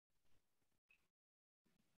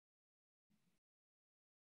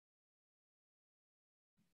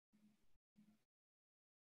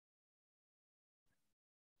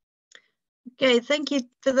Okay, thank you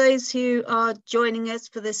for those who are joining us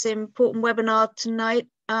for this important webinar tonight.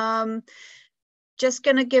 Just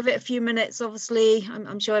going to give it a few minutes. Obviously,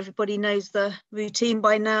 I'm sure everybody knows the routine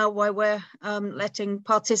by now, why we're letting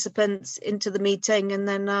participants into the meeting, and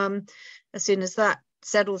then as soon as that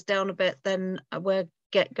settles down a bit, then we'll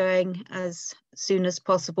get going as soon as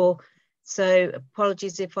possible. So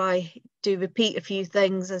apologies if I do repeat a few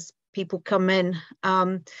things as people come in.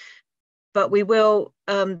 But we will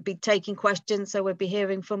be taking questions. So we'll be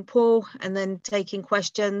hearing from Paul and then taking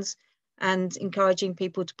questions and encouraging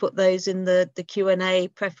people to put those in the Q&A.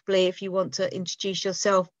 Preferably, if you want to introduce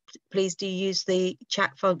yourself, please do use the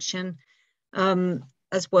chat function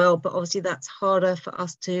as well. But obviously that's harder for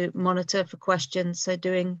us to monitor for questions. So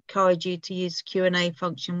do encourage you to use the Q&A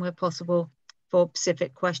function where possible for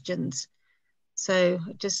specific questions. So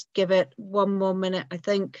just give it one more minute, I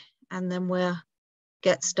think, and then we'll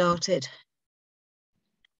get started.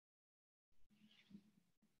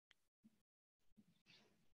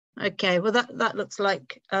 Okay, well that looks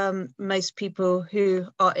like most people who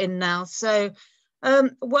are in now. So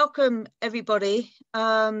welcome everybody.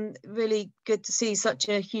 Really good to see such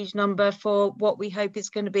a huge number for what we hope is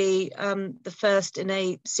going to be the first in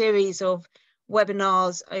a series of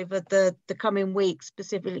webinars over the coming weeks,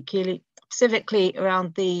 specifically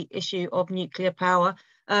around the issue of nuclear power.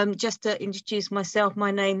 Just to introduce myself,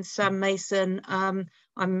 my name's Sam Mason. I'm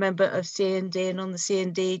a member of C&D and on the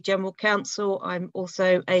C&D General Council. I'm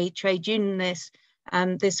also a trade unionist,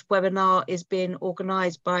 and this webinar is being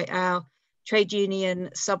organised by our trade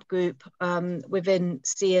union subgroup within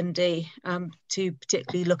C&D to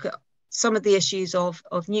particularly look at some of the issues of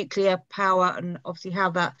nuclear power and obviously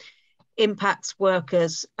how that impacts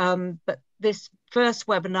workers. But this first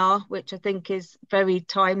webinar, which I think is very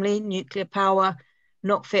timely, nuclear power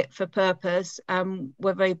not fit for purpose.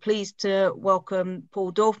 We're very pleased to welcome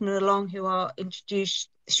Paul Dorfman along, who I'll introduce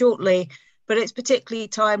shortly, but it's particularly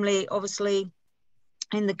timely, obviously,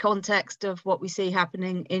 in the context of what we see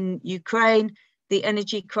happening in Ukraine, the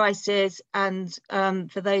energy crisis, and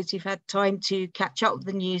for those who've had time to catch up with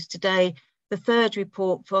the news today, the third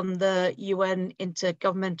report from the UN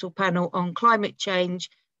Intergovernmental Panel on Climate Change,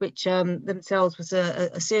 which themselves was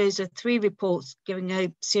a series of 3 reports giving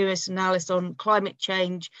a serious analysis on climate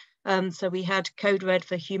change. So we had Code Red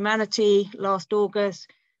for Humanity last August.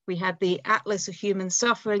 We had the Atlas of Human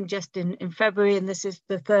Suffering just in February, and this is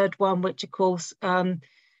the third one, which of course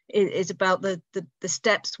is about the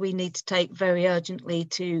steps we need to take very urgently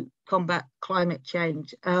to combat climate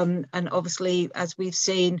change. And obviously, as we've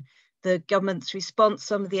seen, the government's response,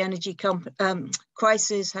 some of the energy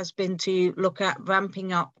crisis has been to look at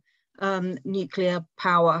ramping up nuclear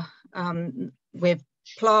power with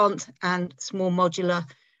plant and small modular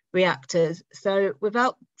reactors. So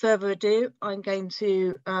without further ado, I'm going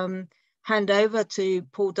to hand over to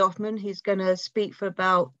Paul Dorfman, who's going to speak for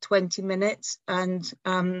about 20 minutes. And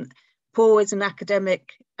Paul is an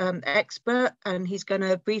academic expert, and he's going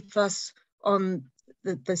to brief us on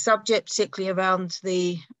the subject, particularly around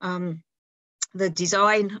the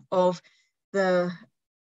design of the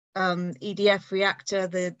EDF reactor,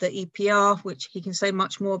 the EPR, which he can say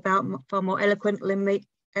much more about, far more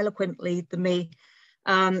eloquently than me.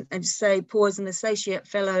 And say Paul is an associate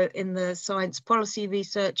fellow in the Science Policy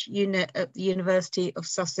Research Unit at the University of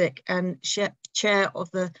Sussex and chair of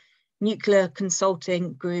the Nuclear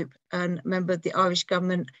Consulting Group and member of the Irish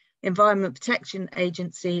Government Environment Protection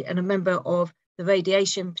Agency and a member of the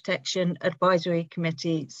Radiation Protection Advisory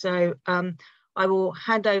Committee. So I will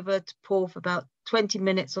hand over to Paul for about 20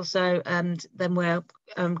 minutes or so, and then we'll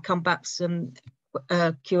come back to some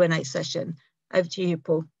Q&A session. Over to you,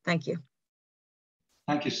 Paul. Thank you.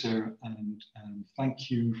 Thank you, Sarah, and thank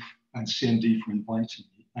you and C&D for inviting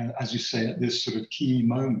me. As you say, at this sort of key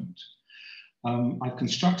moment, I've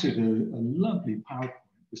constructed a lovely PowerPoint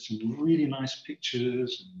with some really nice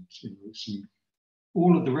pictures and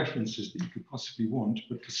all of the references that you could possibly want,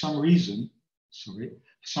 but for some reason,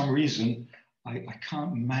 I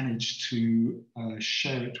can't manage to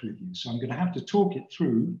share it with you. So I'm going to have to talk it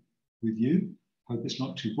through with you. Hope it's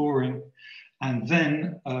not too boring. And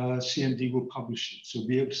then C&D will publish it. So we'll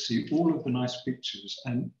be able to see all of the nice pictures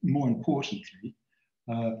and, more importantly,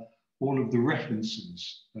 all of the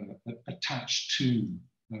references attached to.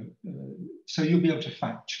 So you'll be able to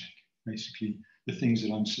fact check, basically, the things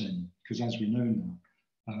that I'm saying. Because as we know now,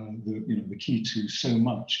 the key to so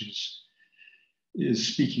much is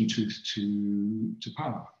speaking to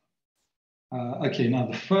power. Okay, now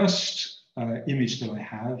the first image that I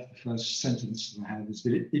have, the first sentence that I have is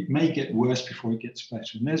that it may get worse before it gets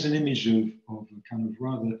better. And there's an image of a kind of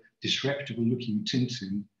rather disreputable looking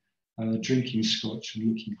Tintin drinking scotch and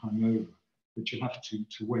looking hungover. but you'll have to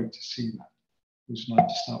wait to see that. I just like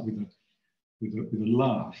to start with a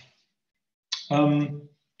laugh.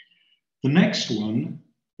 The next one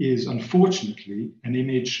is unfortunately an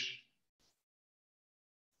image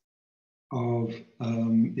of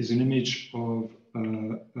Daisy.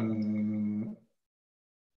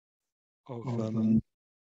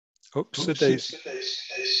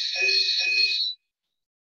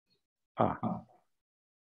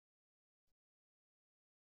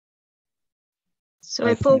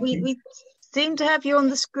 Sorry, Paul, we seem to have you on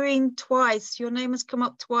the screen twice. Your name has come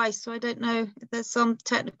up twice, so I don't know if there's some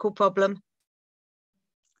technical problem.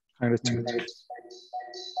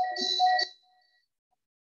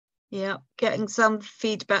 Yeah, getting some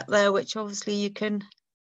feedback there, which obviously you can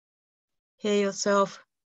hear yourself.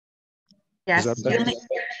 Yes,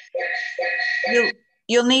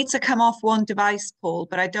 you'll need to come off one device, Paul,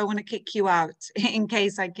 but I don't want to kick you out in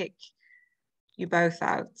case I kick you both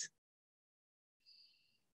out.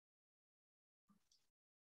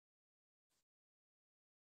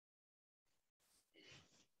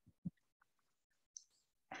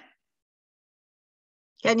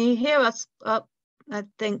 Can you hear us? I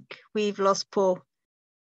think we've lost Paul.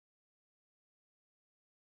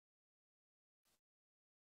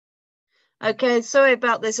 Okay, sorry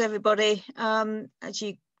about this, everybody. As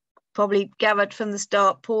you probably gathered from the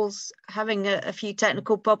start, Paul's having a few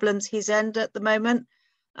technical problems his end at the moment.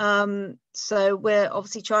 So we're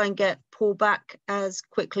obviously trying to get Paul back as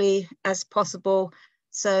quickly as possible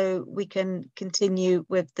so we can continue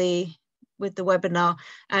with the webinar.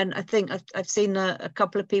 And I think I've seen a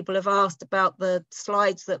couple of people have asked about the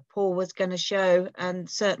slides that Paul was going to show, and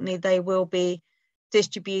certainly they will be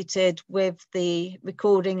distributed with the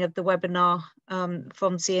recording of the webinar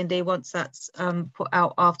from CND once that's put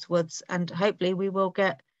out afterwards. And hopefully we will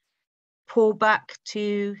get Paul back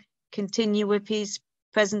to continue with his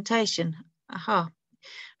presentation. Aha.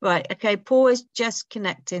 Right, okay, Paul is just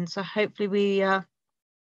connecting, so hopefully we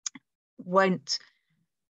won't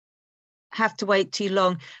have to wait too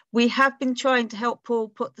long. We have been trying to help Paul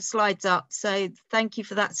put the slides up, so thank you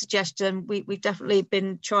for that suggestion. We've definitely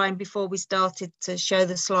been trying before we started to show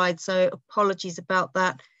the slides, so apologies about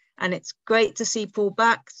that. And it's great to see Paul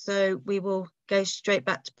back, so we will go straight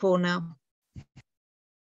back to Paul now.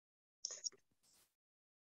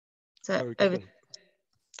 So okay. over.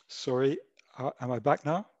 Sorry, am I back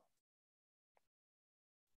now?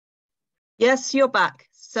 Yes, you're back.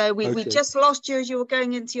 So we Okay. just lost you as you were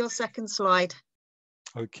going into your second slide.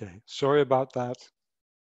 Okay, sorry about that.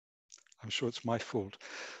 I'm sure it's my fault.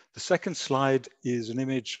 The second slide is an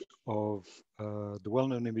image of the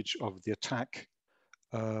well-known image of the attack,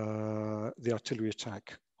 the artillery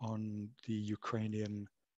attack on the Ukrainian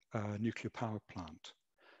nuclear power plant.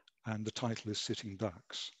 And the title is Sitting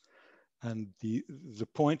Ducks. And the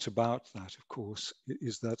point about that, of course,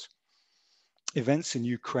 is that events in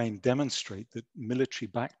Ukraine demonstrate that military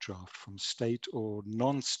backdraft from state or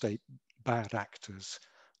non-state bad actors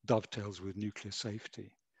dovetails with nuclear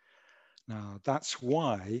safety. Now, that's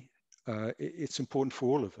why it's important for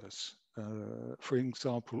all of us. For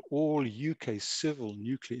example, all UK civil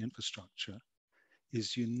nuclear infrastructure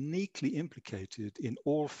is uniquely implicated in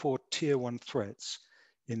all 4 tier 1 threats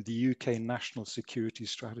in the UK national security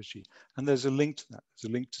strategy. And there's a link to that. There's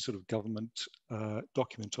a link to sort of government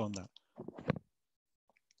document on that.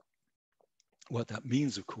 What that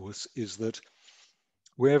means, of course, is that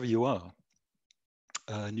wherever you are,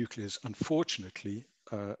 nuclear is unfortunately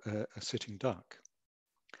a sitting duck.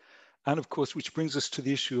 And of course, which brings us to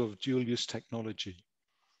the issue of dual use technology.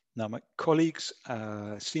 Now, my colleagues,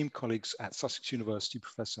 esteemed colleagues at Sussex University,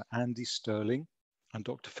 Professor Andy Sterling and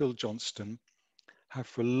Dr. Phil Johnston, have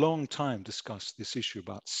for a long time discussed this issue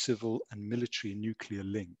about civil and military nuclear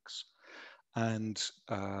links. And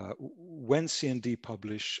when CND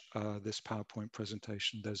publish this PowerPoint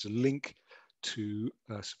presentation, there's a link to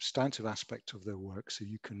a substantive aspect of their work, so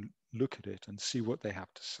you can look at it and see what they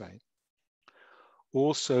have to say.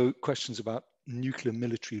 Also, questions about nuclear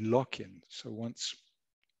military lock-in. So once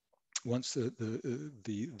the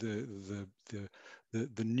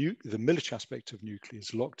military aspect of nuclear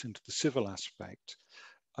is locked into the civil aspect,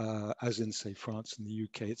 as in, say, France and the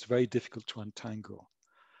UK, it's very difficult to untangle.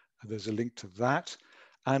 There's a link to that.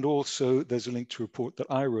 And also there's a link to a report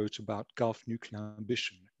that I wrote about Gulf nuclear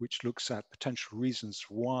ambition, which looks at potential reasons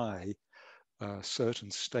why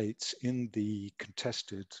certain states in the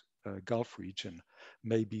contested Gulf region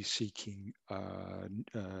may be seeking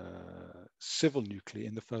civil nuclear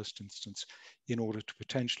in the first instance in order to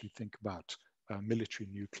potentially think about military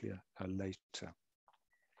nuclear later.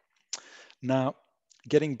 Now,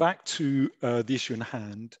 getting back to the issue in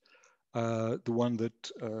hand, the one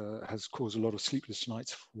that has caused a lot of sleepless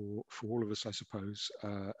nights for all of us, I suppose,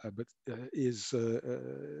 is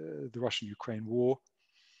the Russian-Ukraine war,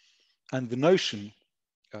 and the notion,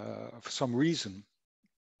 for some reason,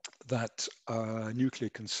 that nuclear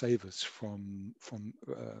can save us from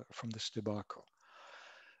this debacle.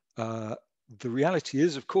 The reality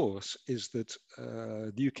is, of course, is that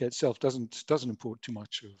the UK itself doesn't import too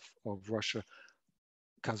much of Russia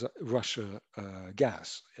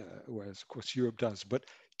gas, whereas of course Europe does. But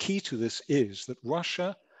key to this is that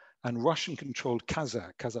Russia and Russian-controlled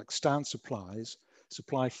Kazakhstan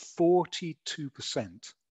supply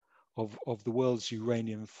 42% of the world's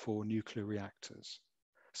uranium for nuclear reactors.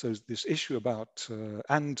 So this issue about,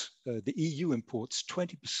 the EU imports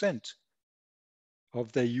 20% of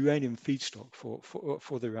their uranium feedstock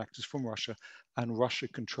for the reactors from Russia and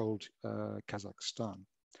Russia-controlled Kazakhstan.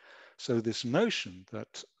 So this notion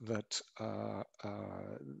that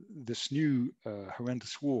this new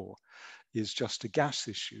horrendous war is just a gas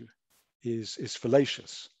issue is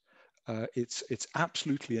fallacious. It's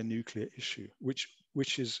absolutely a nuclear issue, which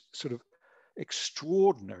is sort of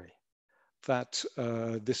extraordinary that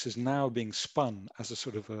this is now being spun as a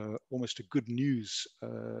sort of almost a good news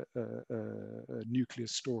nuclear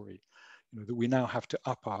story, that we now have to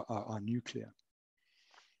up our nuclear.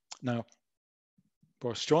 Now,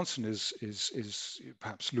 Boris Johnson is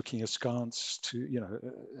perhaps looking askance to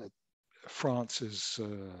France's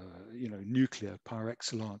nuclear par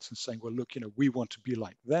excellence and saying, well, look, we want to be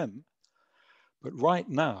like them. But right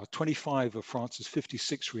now, 25 of France's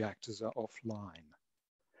 56 reactors are offline.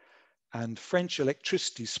 And French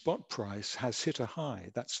electricity spot price has hit a high.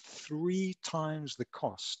 That's 3 times the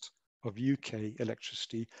cost of UK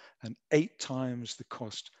electricity and 8 times the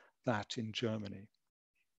cost that in Germany.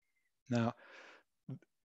 Now,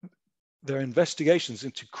 there are investigations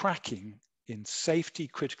into cracking in safety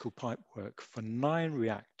critical pipework for 9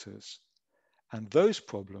 reactors, and those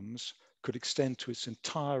problems could extend to its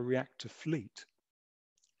entire reactor fleet,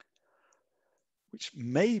 which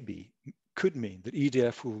could mean that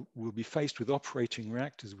EDF will be faced with operating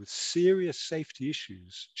reactors with serious safety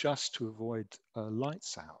issues just to avoid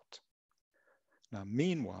lights out. Now,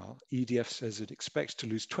 meanwhile, EDF says it expects to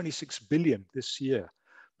lose 26 billion this year,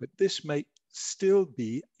 but this may still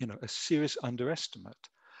be, a serious underestimate.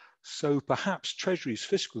 So perhaps Treasury's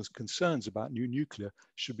fiscal concerns about new nuclear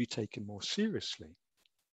should be taken more seriously.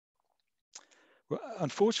 Well,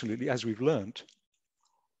 unfortunately, as we've learned,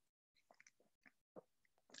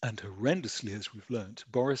 and horrendously as we've learned,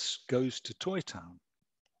 Boris goes to Toy Town.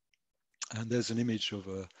 And there's an image of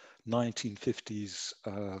a 1950s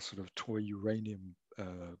sort of toy uranium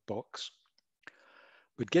box.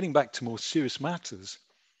 But getting back to more serious matters,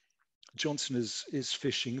 Johnson is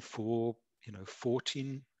fishing for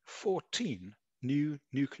 14 new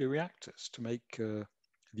nuclear reactors to make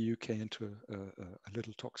the UK into a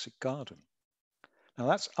little toxic garden. Now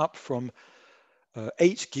that's up from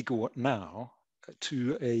 8 gigawatt now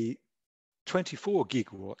to a 24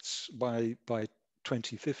 gigawatts by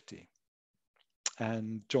 2050.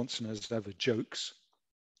 And Johnson, as ever, jokes.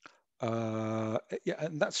 And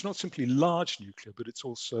that's not simply large nuclear, but it's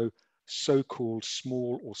also so-called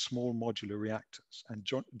small or small modular reactors. And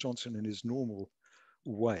Johnson, in his normal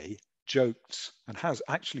way, jokes and has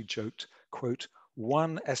actually joked, quote,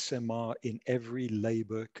 1 SMR in every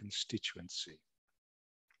Labour constituency.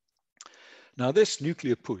 Now, this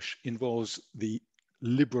nuclear push involves the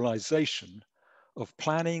liberalisation of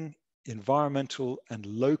planning, environmental and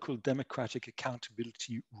local democratic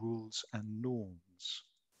accountability rules and norms.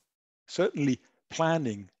 Certainly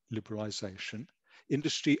planning liberalisation.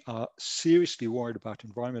 Industry are seriously worried about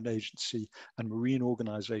Environment Agency and marine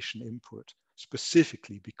organisation input,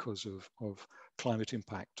 specifically because of climate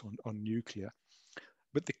impact on nuclear.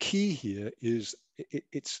 But the key here is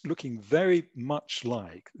it's looking very much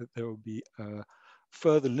like that there will be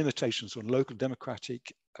further limitations on local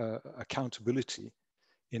democratic accountability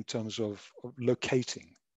in terms of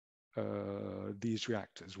locating these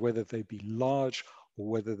reactors, whether they be large or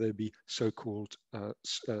whether they be so-called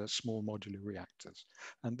small modular reactors.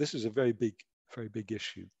 And this is a very big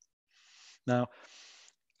issue. Now,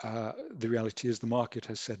 the reality is the market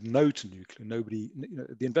has said no to nuclear.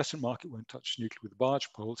 The investment market won't touch nuclear with a barge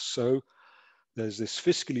pole. So there's this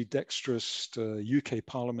fiscally dexterous UK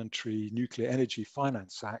Parliamentary Nuclear Energy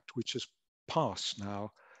Finance Act, which has passed now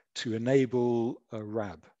to enable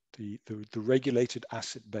RAB, the regulated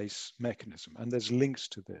asset base mechanism. And there's links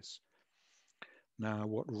to this. Now,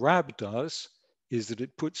 what RAB does is that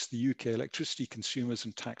it puts the UK electricity consumers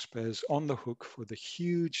and taxpayers on the hook for the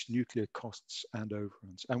huge nuclear costs and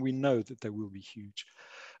overruns. And we know that they will be huge.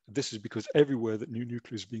 This is because everywhere that new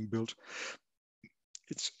nuclear is being built,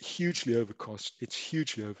 it's hugely over cost, it's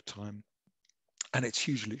hugely over time, and it's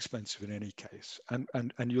hugely expensive in any case. And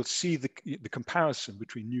you'll see the comparison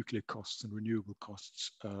between nuclear costs and renewable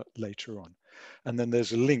costs later on. And then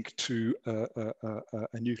there's a link to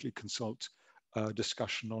a nuclear consult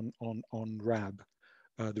discussion on RAB,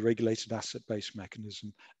 the regulated asset-based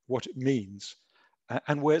mechanism, what it means,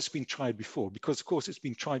 and where it's been tried before, because of course it's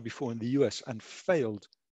been tried before in the US and failed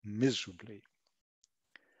miserably.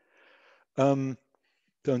 So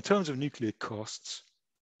in terms of nuclear costs,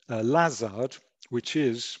 Lazard, which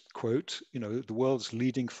is, quote, the world's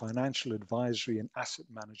leading financial advisory and asset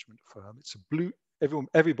management firm. It's a blue,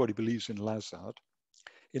 everybody believes in Lazard.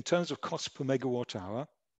 In terms of cost per megawatt hour,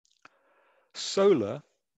 solar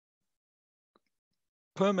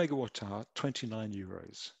per megawatt hour, 29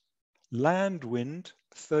 euros. Land wind,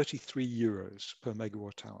 33 euros per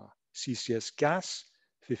megawatt hour. CCS gas,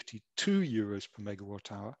 52 euros per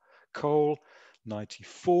megawatt hour. Coal,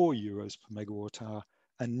 94 euros per megawatt hour.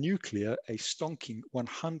 And nuclear, a stonking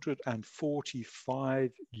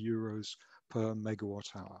 145 euros per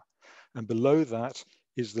megawatt hour. And below that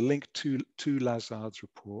is the link to Lazard's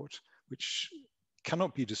report, which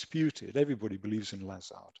cannot be disputed. Everybody believes in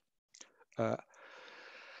Lazard.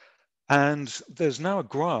 And there's now a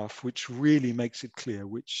graph which really makes it clear,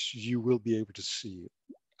 which you will be able to see.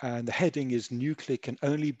 And the heading is nuclear can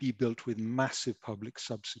only be built with massive public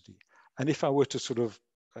subsidy. And if I were to sort of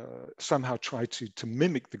somehow try to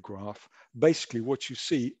mimic the graph, basically what you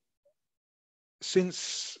see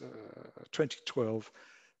since 2012,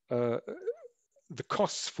 the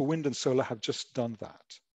costs for wind and solar have just done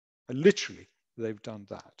that. Literally, they've done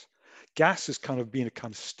that. Gas has kind of been a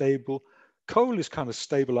kind of stable, coal is kind of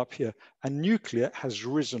stable up here, and nuclear has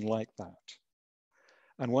risen like that.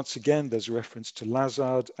 And once again, there's a reference to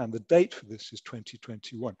Lazard, and the date for this is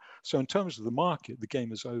 2021. So in terms of the market, the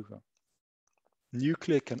game is over.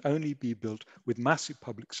 Nuclear can only be built with massive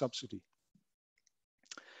public subsidy.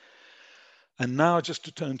 And now just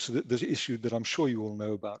to turn to the issue that I'm sure you all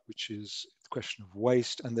know about, which is the question of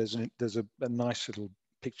waste. And there's a nice little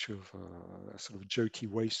picture of a sort of jokey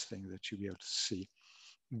waste thing that you'll be able to see.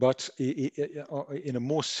 But in a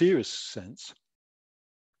more serious sense,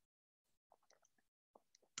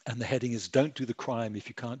 and the heading is "Don't do the crime if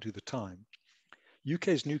you can't do the time,"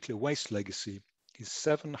 UK's nuclear waste legacy is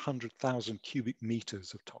 700,000 cubic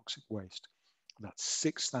meters of toxic waste. That's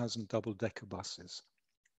 6,000 double-decker buses.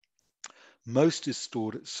 Most is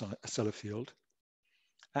stored at Sellafield,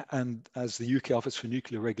 and as the UK Office for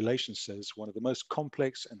Nuclear Regulation says, one of the most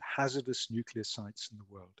complex and hazardous nuclear sites in the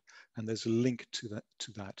world. And there's a link to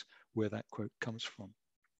that where that quote comes from.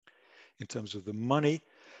 In terms of the money,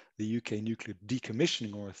 the UK Nuclear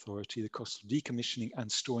Decommissioning Authority, the cost of decommissioning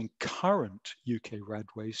and storing current UK RAD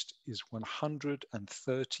waste is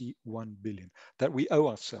 131 billion that we owe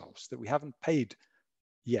ourselves, that we haven't paid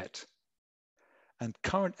yet. And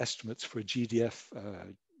current estimates for a GDF,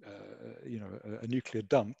 a nuclear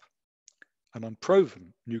dump, an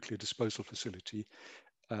unproven nuclear disposal facility,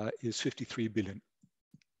 is 53 billion.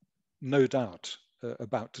 No doubt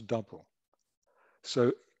about to double.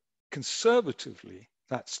 So conservatively,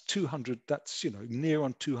 that's 200, that's near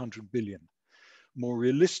on 200 billion. More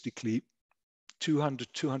realistically,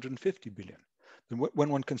 200, 250 billion. And when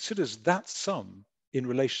one considers that sum in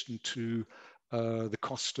relation to the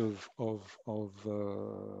cost of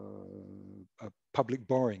public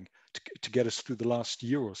borrowing to get us through the last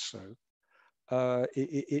year or so,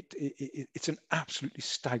 it's an absolutely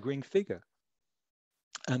staggering figure.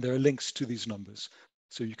 And there are links to these numbers,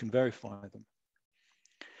 so you can verify them.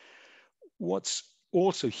 What's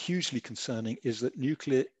also hugely concerning is that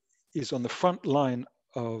nuclear is on the front line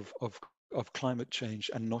of climate change,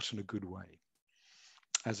 and not in a good way.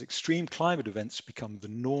 As extreme climate events become the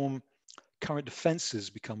norm, current defenses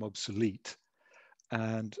become obsolete.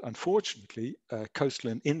 And unfortunately,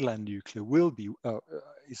 coastal and inland nuclear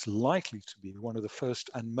is likely to be one of the first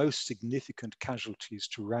and most significant casualties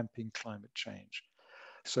to ramping climate change.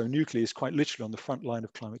 So nuclear is quite literally on the front line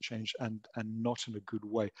of climate change, and not in a good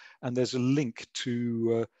way. And there's a link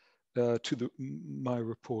to my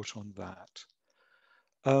report on that.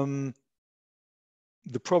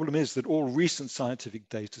 The problem is that all recent scientific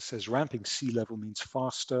data says ramping sea level means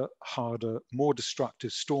faster, harder, more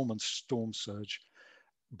destructive storm and storm surge,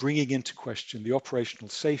 bringing into question the operational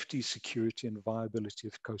safety, security, and viability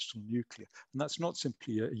of coastal nuclear. And that's not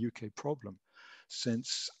simply a UK problem,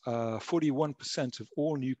 since 41% of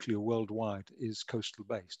all nuclear worldwide is coastal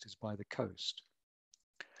based, is by the coast.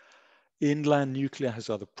 Inland nuclear has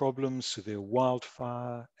other problems: severe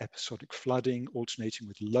wildfire, episodic flooding, alternating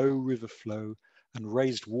with low river flow, and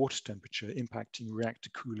raised water temperature impacting reactor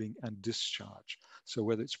cooling and discharge. So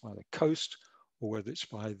whether it's by the coast or whether it's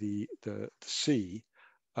by the sea,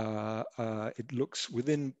 it looks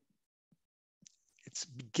it's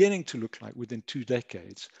beginning to look like within 2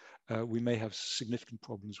 decades, we may have significant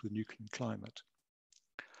problems with nuclear climate.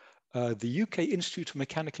 The UK Institute of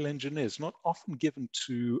Mechanical Engineers, not often given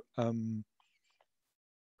to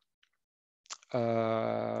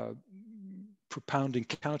propounding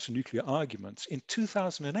counter-nuclear arguments, in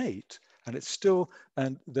 2008,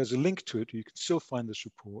 and there's a link to it, you can still find this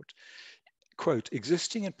report, quote,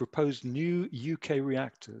 existing and proposed new UK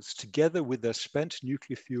reactors, together with their spent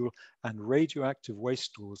nuclear fuel and radioactive waste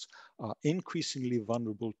stores, are increasingly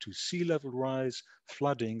vulnerable to sea level rise,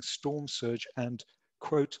 flooding, storm surge, and,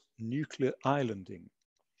 quote, nuclear islanding,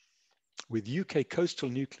 with UK coastal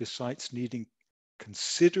nuclear sites needing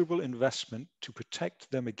considerable investment to protect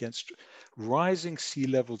them against rising sea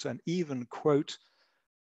levels and even, quote,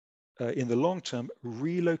 in the long term,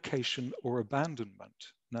 relocation or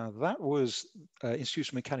abandonment. Now that was Institute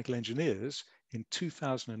of Mechanical Engineers in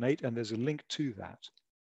 2008, and there's a link to that.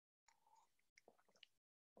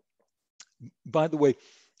 By the way,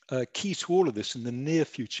 key to all of this in the near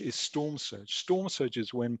future is storm surge. Storm surge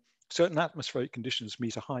is when certain atmospheric conditions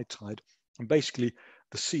meet a high tide, and basically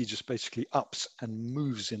the sea just basically ups and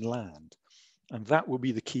moves inland. And that will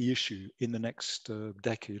be the key issue in the next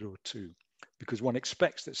decade or two, because one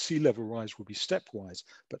expects that sea level rise will be stepwise,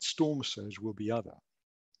 but storm surge will be other.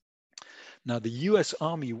 Now, the US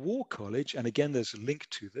Army War College, and again, there's a link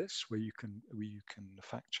to this where you can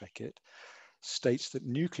fact check it, states that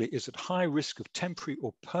nuclear is at high risk of temporary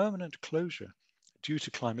or permanent closure due to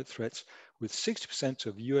climate threats, with 60%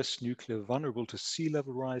 of US nuclear vulnerable to sea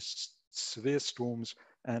level rise, severe storms,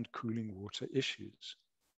 and cooling water issues.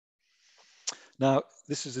 Now,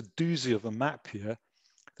 this is a doozy of a map here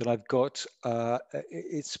that I've got.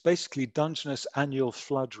 It's basically Dungeness Annual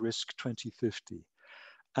Flood Risk 2050.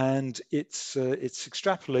 And it's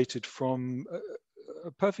extrapolated from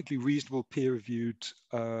a perfectly reasonable peer-reviewed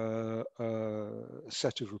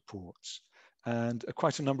set of reports. And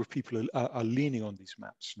quite a number of people are leaning on these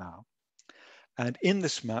maps now. And in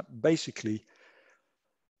this map, basically,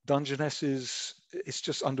 Dungeness it's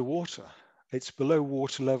just underwater. It's below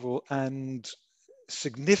water level and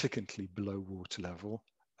significantly below water level,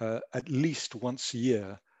 at least once a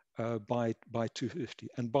year by 250,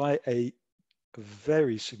 and by a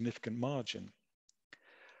very significant margin.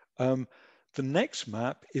 The next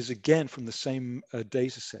map is again from the same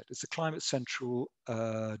data set. It's a Climate Central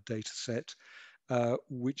data set,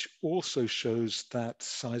 which also shows that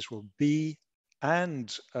Sizewell B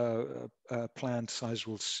and planned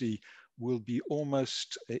Sizewell C will be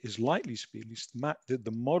is likely to be, at least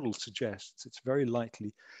the model suggests, it's very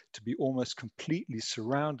likely to be almost completely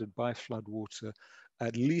surrounded by floodwater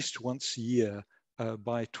at least once a year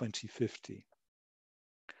by 2050.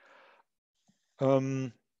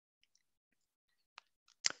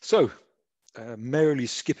 Merrily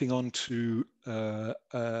skipping on to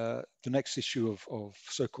the next issue of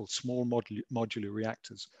so-called small modular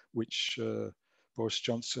reactors, which Boris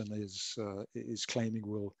Johnson is claiming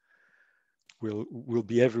will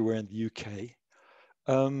be everywhere in the UK.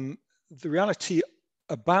 The reality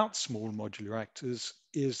about small modular reactors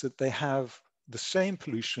is that they have the same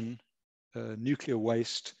pollution, nuclear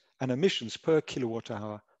waste, and emissions per kilowatt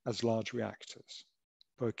hour as large reactors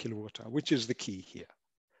per kilowatt hour, which is the key here.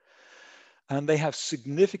 And they have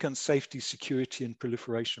significant safety, security, and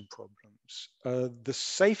proliferation problems. The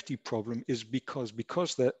safety problem is because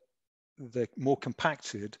they're more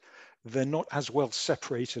compacted, they're not as well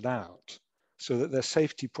separated out, so that their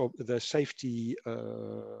safety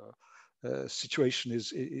situation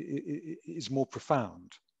is more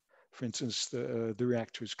profound. For instance, the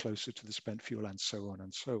reactor is closer to the spent fuel, and so on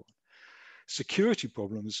and so on. Security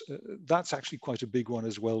problems, that's actually quite a big one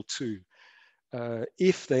as well too.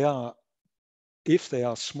 If they are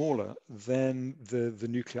smaller, then the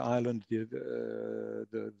nuclear island,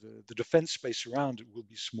 the defense space around it will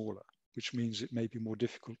be smaller, which means it may be more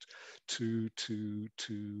difficult to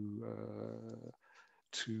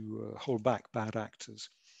hold back bad actors.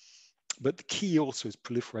 But the key also is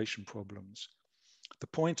proliferation problems. The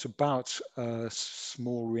point about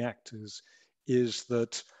small reactors is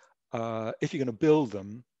that if you're going to build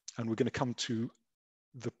them, and we're going to come to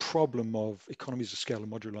the problem of economies of scale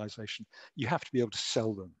and modularization, you have to be able to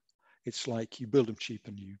sell them. It's like you build them cheap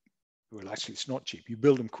and well, actually it's not cheap. You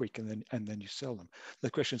build them quick and then you sell them. The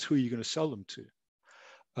question is, who are you going to sell them to?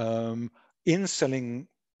 In selling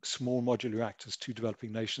small modular reactors to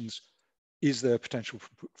developing nations, is there potential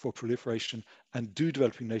for proliferation, and do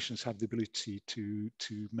developing nations have the ability to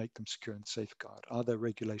make them secure and safeguard? Are there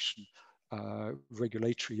regulatory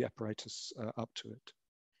apparatus up to it?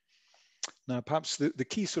 Now, perhaps the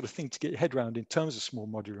key sort of thing to get your head around in terms of small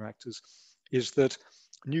modular reactors is that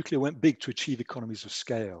nuclear went big to achieve economies of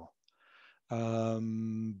scale.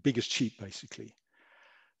 Big as cheap, basically.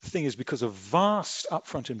 The thing is, because of vast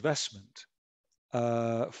upfront investment,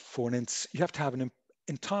 you have to have an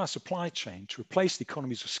entire supply chain to replace the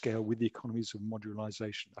economies of scale with the economies of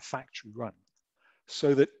modularization, a factory run.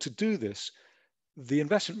 So that to do this, the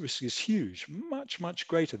investment risk is huge, much, much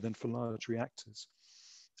greater than for large reactors.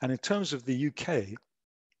 And in terms of the UK,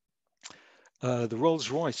 the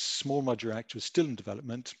Rolls-Royce small modular reactor is still in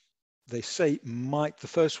development. They say the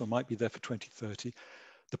first one might be there for 2030.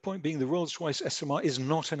 The point being, the Rolls-Royce SMR is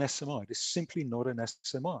not an SMR. It is simply not an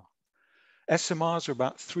SMR. SMRs are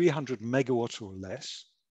about 300 megawatt or less,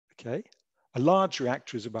 okay? A large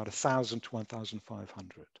reactor is about 1,000 to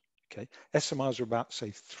 1,500, okay? SMRs are about, say,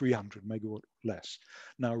 300 megawatt or less.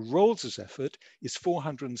 Now, Rolls's effort is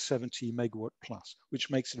 470 megawatt plus, which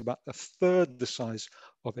makes it about a third the size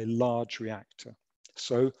of a large reactor.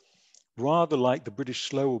 So rather like the British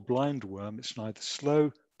slow or blind worm, it's neither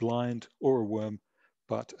slow, blind, or a worm,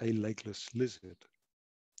 but a legless lizard.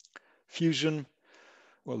 Fusion.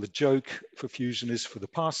 Well, the joke for fusion is for the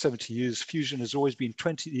past 70 years, fusion has always been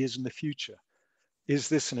 20 years in the future. Is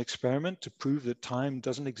this an experiment to prove that time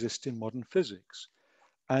doesn't exist in modern physics?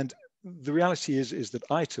 And the reality is that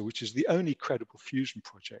ITER, which is the only credible fusion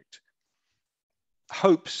project,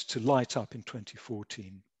 hopes to light up in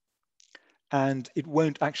 2014. And it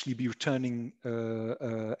won't actually be returning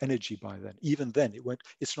energy by then. Even then,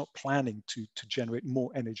 it's not planning to generate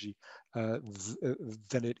more energy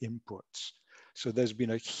than it inputs. So there's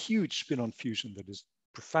been a huge spin on fusion that is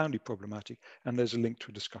profoundly problematic, and there's a link to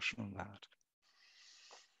a discussion on that.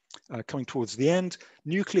 Coming towards the end,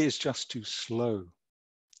 nuclear is just too slow.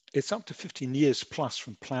 It's up to 15 years plus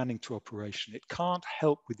from planning to operation. It can't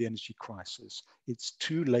help with the energy crisis. It's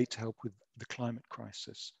too late to help with the climate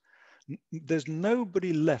crisis. There's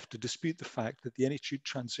nobody left to dispute the fact that the energy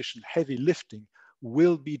transition heavy lifting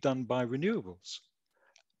will be done by renewables,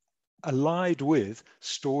 allied with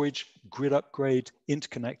storage, grid upgrade,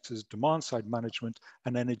 interconnectors, demand side management,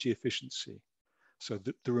 and energy efficiency. So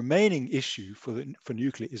the remaining issue for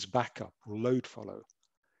nuclear is backup or load follow.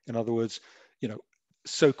 In other words,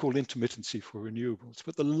 so-called intermittency for renewables.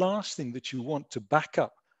 But the last thing that you want to back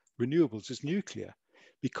up renewables is nuclear,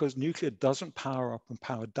 because nuclear doesn't power up and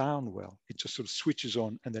power down well. It just sort of switches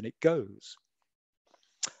on and then it goes.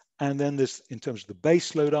 And then there's, in terms of the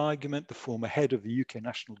baseload argument, the former head of the UK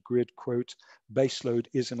National Grid quote, baseload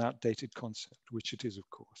is an outdated concept, which it is, of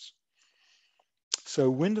course.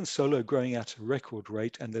 So wind and solar are growing at a record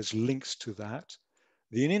rate, and there's links to that.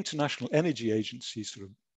 The International Energy Agency sort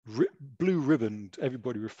of blue ribbon,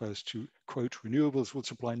 everybody refers to, quote, renewables will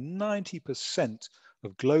supply 90%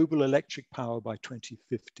 of global electric power by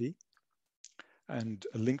 2050. And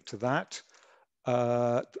a link to that.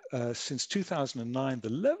 Since 2009, the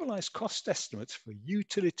levelized cost estimates for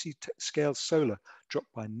utility scale solar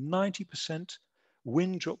dropped by 90%,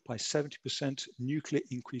 wind dropped by 70%, nuclear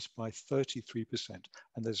increased by 33%,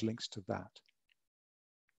 and there's links to that.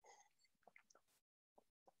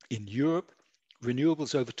 In Europe,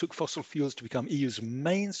 renewables overtook fossil fuels to become EU's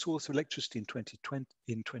main source of electricity in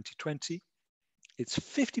 2020. It's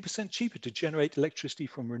 50% cheaper to generate electricity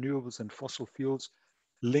from renewables than fossil fuels.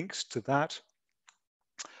 Links to that.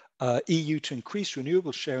 EU to increase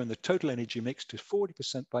renewable share in the total energy mix to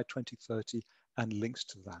 40% by 2030, and links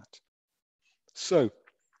to that. So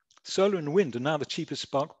solar and wind are now the cheapest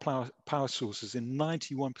spark power sources in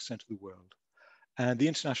 91% of the world. And the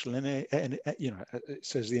International, it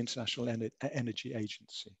says the International Energy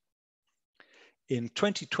Agency. In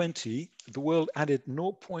 2020, the world added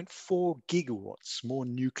 0.4 gigawatts more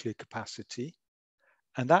nuclear capacity,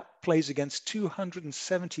 and that plays against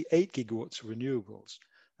 278 gigawatts of renewables.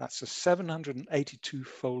 That's a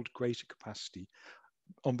 782-fold greater capacity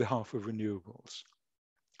on behalf of renewables.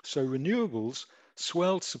 So renewables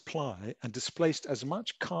swelled supply and displaced as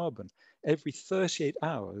much carbon every 38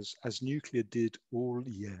 hours as nuclear did all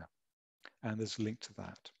year. And there's a link to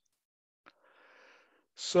that.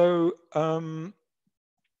 So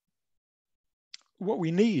what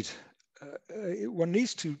we need, one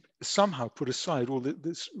needs to somehow put aside all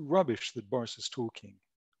this rubbish that Boris is talking.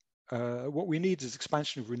 What we need is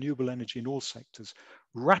expansion of renewable energy in all sectors,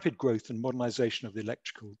 rapid growth and modernization of the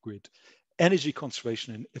electrical grid, energy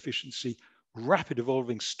conservation and efficiency, rapid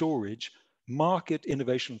evolving storage, market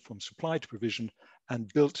innovation from supply to provision,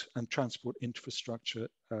 and built and transport infrastructure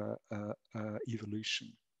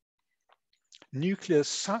evolution. Nuclear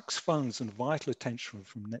sucks funds and vital attention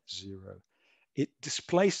from net zero. It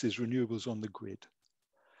displaces renewables on the grid.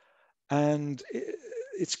 And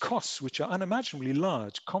its costs, which are unimaginably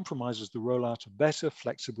large, compromises the rollout of better,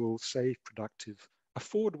 flexible, safe, productive,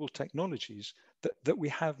 affordable technologies that we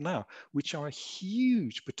have now, which are a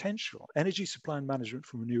huge potential. Energy supply and management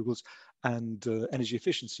from renewables and energy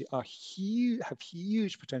efficiency have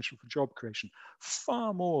huge potential for job creation,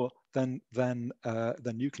 far more than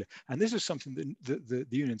nuclear. And this is something that the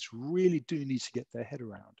unions really do need to get their head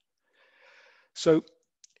around. So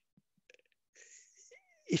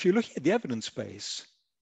if you're looking at the evidence base,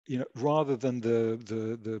 rather than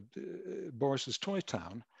the Boris's toy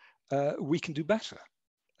town, we can do better.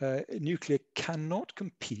 Nuclear cannot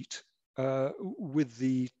compete with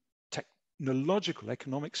the technological,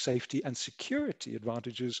 economic, safety, and security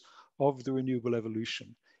advantages of the renewable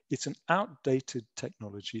evolution. It's an outdated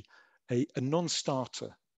technology, a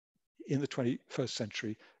non-starter in the 21st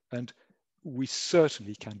century, and we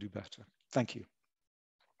certainly can do better. Thank you.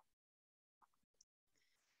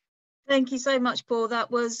 Thank you so much, Paul.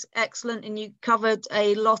 That was excellent, and you covered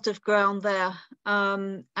a lot of ground there.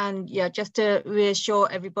 And yeah, just to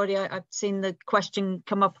reassure everybody, I've seen the question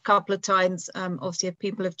come up a couple of times. Obviously, if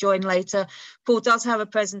people have joined later, Paul does have a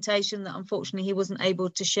presentation that unfortunately he wasn't able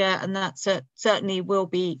to share, and that certainly will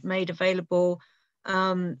be made available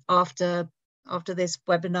after this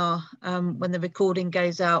webinar when the recording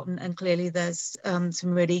goes out. And clearly there's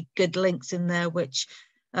some really good links in there which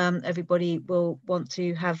everybody will want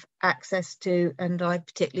to have access to, and I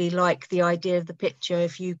particularly like the idea of the picture.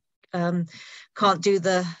 If you don't do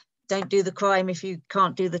the crime if you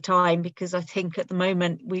can't do the time, because I think at the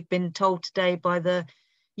moment we've been told today by the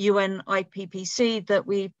UN IPPC that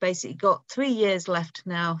we've basically got 3 years left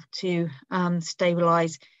now to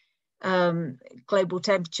stabilize global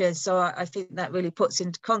temperatures. So I think that really puts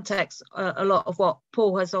into context a lot of what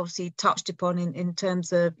Paul has obviously touched upon in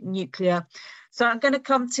terms of nuclear. So I'm going to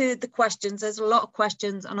come to the questions. There's a lot of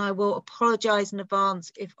questions, and I will apologise in advance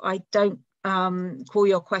if I don't call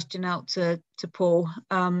your question out to Paul.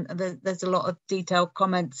 There's a lot of detailed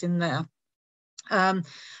comments in there. And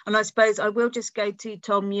I suppose I will just go to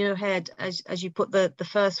Tom Muirhead as you put the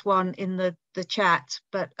first one in the chat.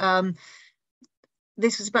 But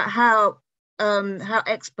this was about how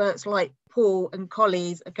experts like Paul and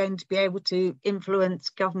colleagues are going to be able to influence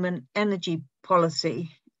government energy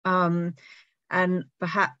policy. And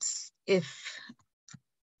perhaps if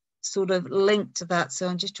sort of linked to that, so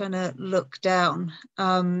I'm just trying to look down,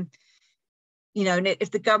 and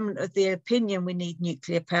if the government of the opinion we need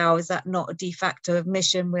nuclear power, is that not a de facto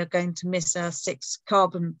admission we're going to miss our 6th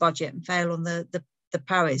carbon budget and fail on the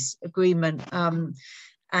Paris Agreement?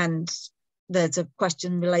 And there's a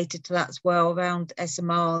question related to that as well around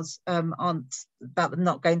SMRs, about them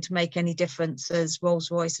not going to make any difference, as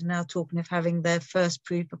Rolls-Royce are now talking of having their first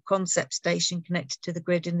proof of concept station connected to the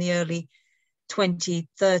grid in the early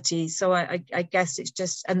 2030s. So I guess it's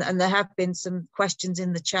just, and there have been some questions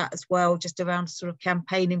in the chat as well, just around sort of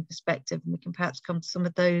campaigning perspective, and we can perhaps come to some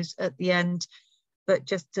of those at the end. But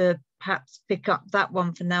just to perhaps pick up that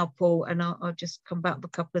one for now, Paul, and I'll just come back with a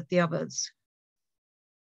couple of the others.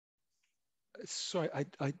 Sorry,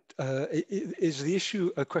 is the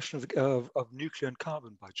issue a question of nuclear and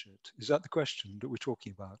carbon budget? Is that the question that we're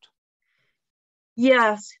talking about?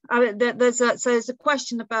 Yes, I mean, there's a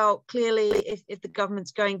question about, clearly if the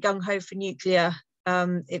government's going gung-ho for nuclear,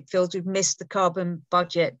 it feels we've missed the carbon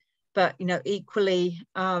budget. But equally,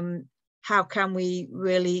 how can we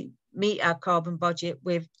really meet our carbon budget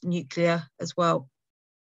with nuclear as well?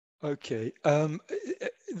 Okay.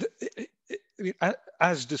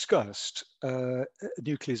 As discussed,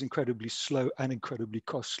 nuclear is incredibly slow and incredibly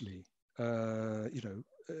costly.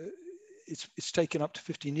 It's taken up to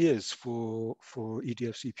 15 years for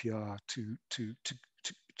EDF's EPR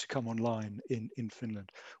to come online in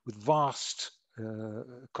Finland, with vast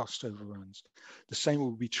cost overruns. The same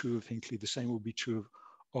will be true of Hinkley. The same will be true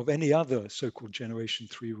of any other so-called Generation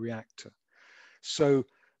 3 reactor. So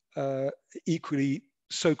equally,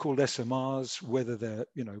 so-called SMRs, whether they're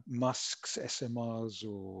Musk's SMRs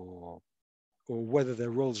or whether they're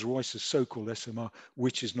Rolls-Royce's so-called SMR,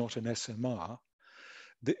 which is not an SMR,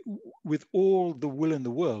 with all the will in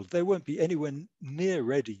the world, they won't be anywhere near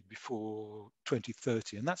ready before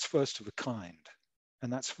 2030, and that's first of a kind.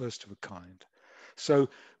 So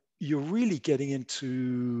you're really getting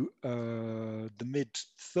into the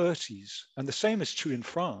mid-30s, and the same is true in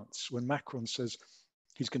France. When Macron says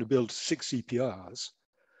he's going to build 6 EPRs,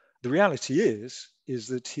 the reality is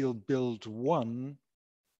that he'll build 1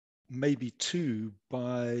 maybe 2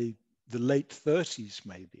 by the late 30s,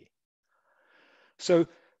 maybe. So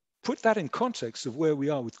put that in context of where we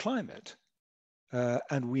are with climate.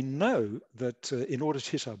 And we know that in order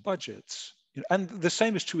to hit our budgets, and the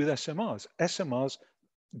same is true with SMRs. SMRs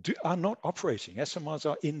are not operating. SMRs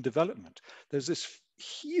are in development. There's this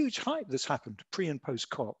huge hype that's happened pre and post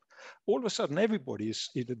COP. All of a sudden, everybody is,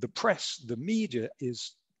 the press, the media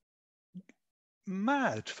is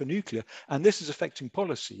mad for nuclear. And this is affecting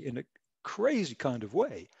policy in a crazy kind of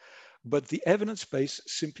way. But the evidence base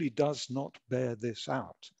simply does not bear this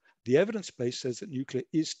out. The evidence base says that nuclear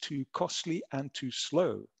is too costly and too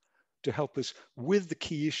slow to help us with the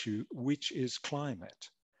key issue, which is climate.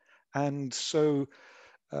 And so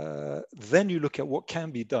then you look at what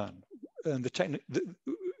can be done, and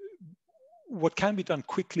what can be done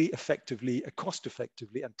quickly, effectively, cost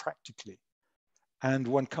effectively, and practically. And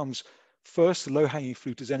one comes first, the low-hanging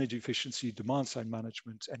fruit is energy efficiency, demand-side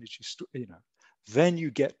management, energy, Then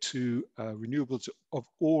you get to renewables of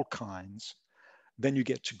all kinds. Then you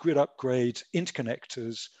get to grid upgrades,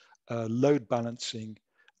 interconnectors, load balancing,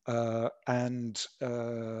 and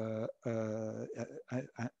the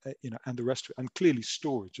rest of it, and clearly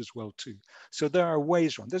storage as well too. So there are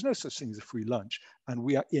ways around. There's no such thing as a free lunch, and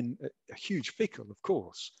we are in a huge pickle, of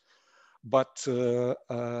course. But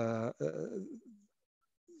the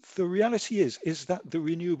reality is that the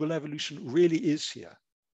renewable evolution really is here.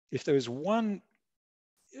 If there is one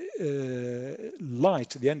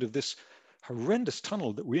light at the end of this horrendous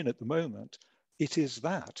tunnel that we're in at the moment, it is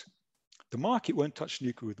that the market won't touch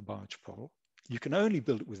nuclear with the barge pole. You can only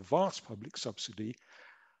build it with vast public subsidy.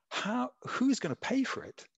 Who's going to pay for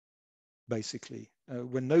it, basically,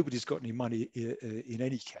 when nobody's got any money in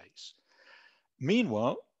any case?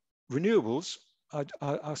 Meanwhile, renewables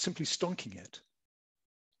are simply stonking it.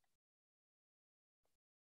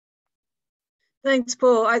 Thanks,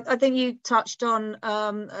 Paul. I think you touched on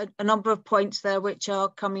a number of points there, which are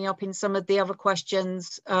coming up in some of the other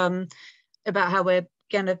questions about how we're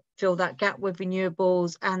going to fill that gap with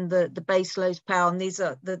renewables and the base load power. And these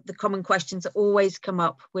are the common questions that always come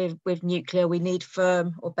up with nuclear. We need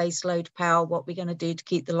firm or base load power. What we're going to do to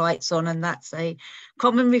keep the lights on, and that's a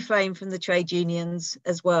common refrain from the trade unions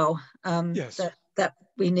as well. Yes. That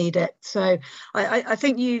we need it. So I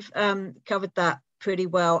think you've covered that pretty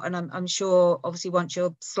well, and I'm sure obviously once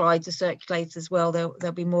your slides are circulated as well,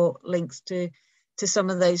 there'll be more links to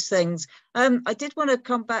some of those things. I did want to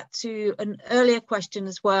come back to an earlier question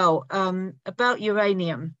as well about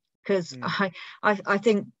uranium, because I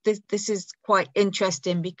think this is quite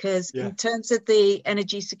interesting, because in terms of the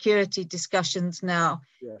energy security discussions now,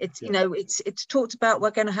 it's talked about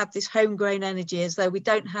we're going to have this homegrown energy as though we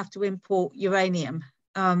don't have to import uranium.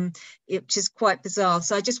 Which is quite bizarre.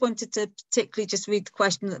 So I just wanted to particularly just read the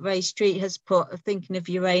question that Ray Street has put of thinking of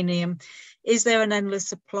uranium. Is there an endless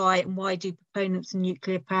supply, and why do proponents of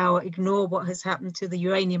nuclear power ignore what has happened to the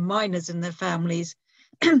uranium miners and their families?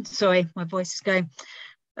 Sorry, my voice is going.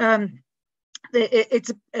 So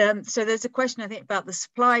there's a question, I think, about the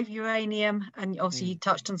supply of uranium, and obviously you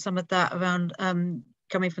touched on some of that around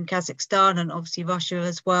coming from Kazakhstan and obviously Russia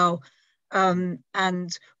as well. And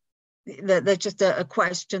there's just a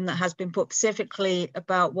question that has been put specifically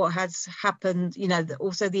about what has happened,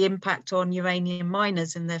 also the impact on uranium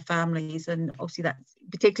miners and their families, and obviously that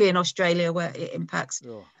particularly in Australia, where it impacts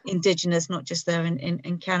Indigenous, not just there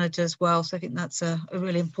in Canada as well. So I think that's a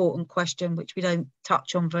really important question, which we don't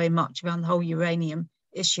touch on very much around the whole uranium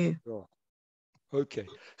issue. Okay,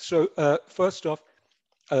 so first off,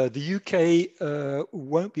 the UK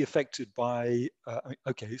won't be affected by,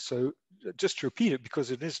 okay, so just to repeat it,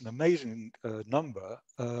 because it is an amazing number,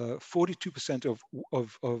 42%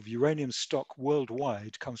 of uranium stock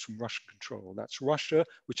worldwide comes from Russian control. That's Russia,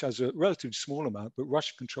 which has a relatively small amount, but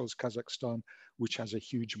Russia controls Kazakhstan, which has a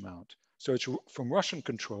huge amount. So it's from Russian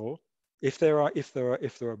control. If there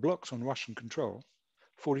are blocks on Russian control,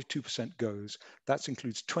 42% goes. That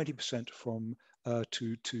includes 20% from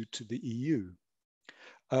to the EU.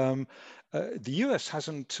 The US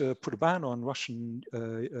hasn't put a ban on Russian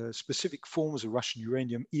specific forms of Russian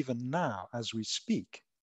uranium even now as we speak.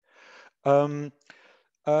 Is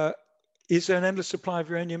there an endless supply of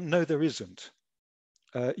uranium? No, there isn't.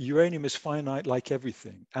 Uranium is finite like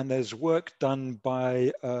everything, and there's work done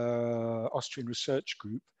by Austrian research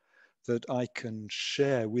group that I can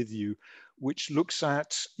share with you, which looks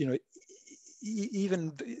at,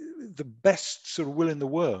 even the best sort of will in the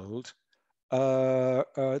world.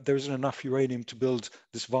 There isn't enough uranium to build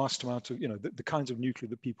this vast amount of, the kinds of nuclear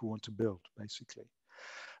that people want to build, basically.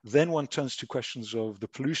 Then one turns to questions of the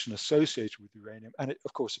pollution associated with uranium, and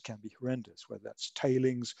of course it can be horrendous, whether that's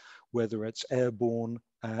tailings, whether it's airborne,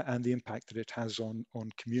 and the impact that it has on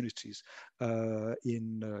communities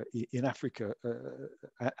in Africa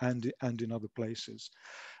and in other places.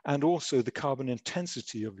 And also the carbon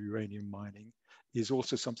intensity of uranium mining is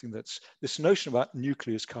also something that's, this notion about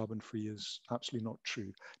nuclear is carbon-free is absolutely not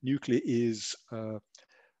true. Nuclear is,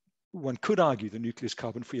 one could argue the nuclear is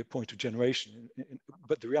carbon-free at point of generation,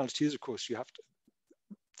 but the reality is, of course, you have to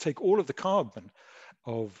take all of the carbon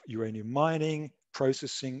of uranium mining,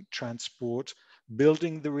 processing, transport,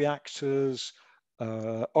 building the reactors,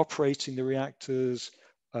 operating the reactors,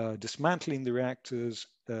 dismantling the reactors,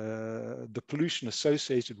 the pollution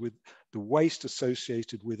associated with the waste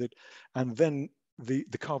associated with it, and then the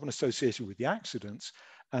carbon associated with the accidents.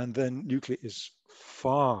 And then nuclear is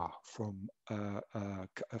far from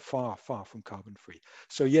carbon-free.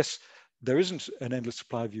 So yes, there isn't an endless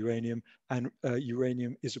supply of uranium, and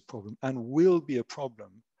uranium is a problem and will be a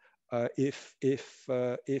problem if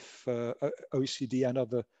OECD and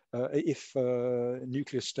other if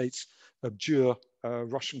nuclear states abjure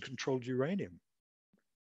Russian-controlled uranium.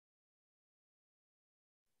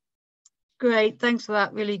 Great, thanks for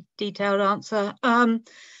that really detailed answer.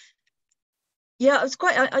 Yeah, it's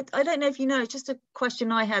quite, I don't know if you know, it's just a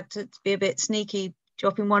question I had to be a bit sneaky,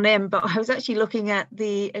 dropping one in, but I was actually looking at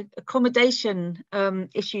the accommodation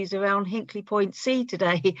issues around Hinkley C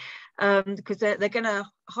today, because they're going to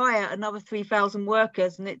hire another 3,000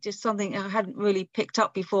 workers, and it's just something I hadn't really picked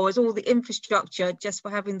up before, is all the infrastructure just for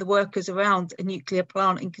having the workers around a nuclear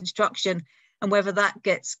plant in construction, and whether that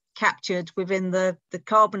gets captured within the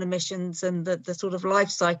carbon emissions and the sort of life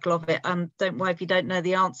cycle of it. Don't worry if you don't know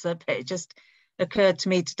the answer, but it just occurred to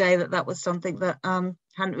me today that that was something that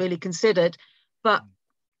hadn't really considered. But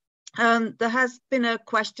there has been a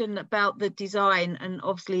question about the design, and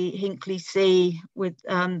obviously Hinkley C with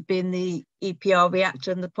being the EPR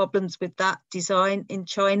reactor and the problems with that design in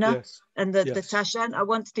China. Yes. And the Taishan. I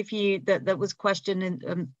wondered if there was a question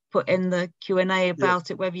in, put in the Q&A about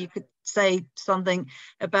it, whether you could say something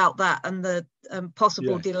about that and the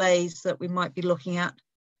possible delays that we might be looking at.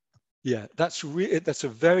 Yeah, that's a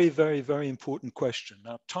very, very, very important question.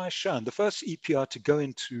 Now, Taishan, the first EPR to go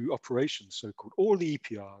into operation, so-called, all the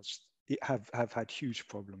EPRs have had huge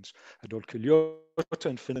problems. At Olkiluoto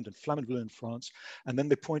in Finland and Flamanville in France. And then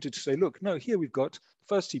they pointed to say, look, no, here we've got the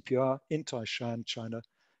first EPR in Taishan, China.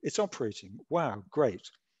 It's operating. Wow, great.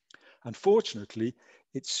 Unfortunately,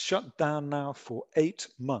 it's shut down now for 8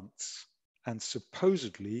 months. And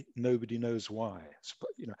supposedly nobody knows why.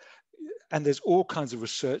 You know, and there's all kinds of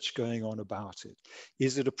research going on about it.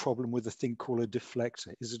 Is it a problem with a thing called a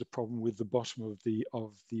deflector? Is it a problem with the bottom of the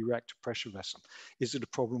reactor pressure vessel? Is it a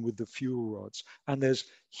problem with the fuel rods? And there's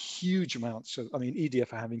huge amounts of, I mean,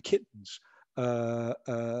 EDF are having kittens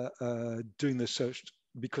doing the search,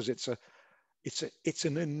 because it's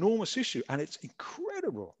an enormous issue, and it's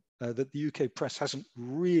incredible that the UK press hasn't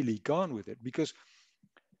really gone with it, because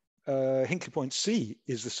Hinkley C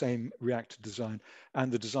is the same reactor design,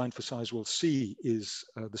 and the design for Sizewell C is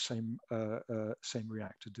the same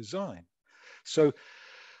reactor design. So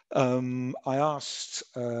I asked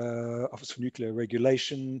Office for Nuclear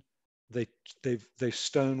Regulation. They've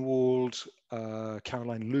stonewalled.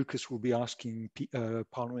 Caroline Lucas will be asking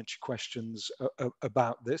parliamentary questions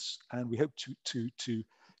about this, and we hope to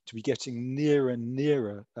be getting nearer and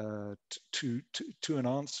nearer to an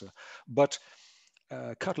answer. But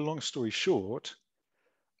cut a long story short,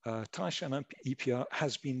 Taishan EPR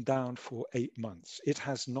has been down for 8 months. It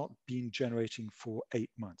has not been generating for 8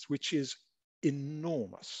 months, which is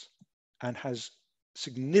enormous and has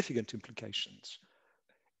significant implications.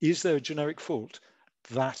 Is there a generic fault?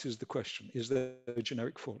 That is the question. Is there a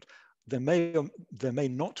generic fault? There may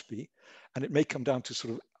not be, and it may come down to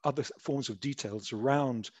sort of other forms of details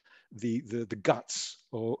around the guts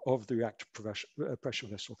of the reactor pressure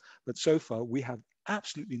vessel. But so far, we have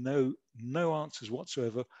absolutely no answers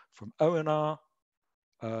whatsoever from ONR,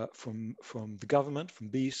 from the government, from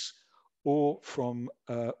BEIS, or from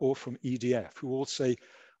EDF, who all say,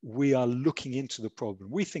 we are looking into the problem.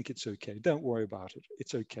 We think it's okay. Don't worry about it.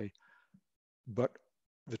 It's okay. But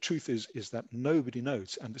the truth is that nobody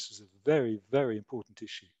knows, and this is a very, very important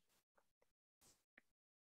issue.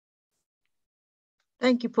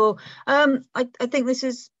 Thank you, Paul. I think this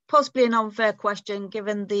is possibly an unfair question,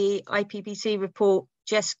 given the IPCC report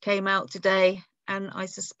just came out today, and I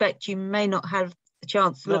suspect you may not have a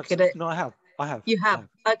chance to look at it. No, I have. You have?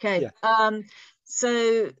 Okay. Yeah.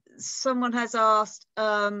 So someone has asked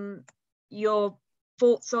your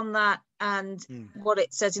thoughts on that and what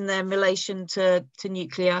it says in there in relation to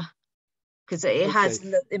nuclear, because it has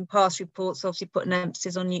in past reports obviously put an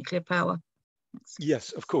emphasis on nuclear power.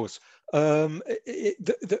 Yes, of course. You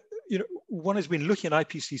know, one has been looking at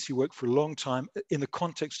IPCC work for a long time in the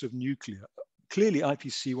context of nuclear. Clearly,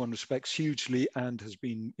 IPCC one respects hugely and has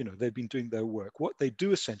been, you know, they've been doing their work. What they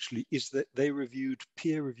do essentially is that they reviewed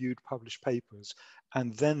peer-reviewed published papers,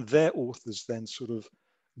 and then their authors then sort of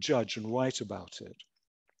judge and write about it.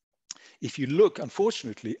 If you look,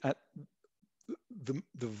 unfortunately, at the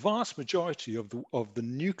vast majority of the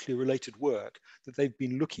nuclear-related work that they've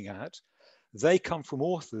been looking at, they come from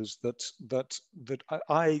authors that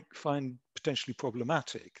I find potentially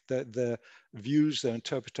problematic. Their views, their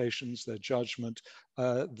interpretations, their judgment,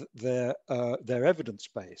 their evidence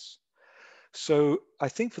base. So I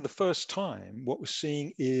think for the first time, what we're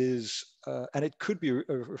seeing is, and it could be a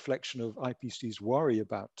reflection of IPCC's worry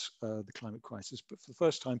about the climate crisis, but for the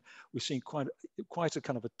first time, we're seeing quite a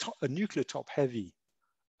kind of a nuclear top-heavy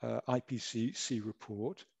IPCC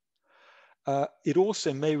report. It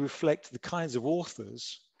also may reflect the kinds of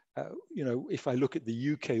authors, you know, if I look at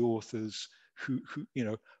the UK authors who, you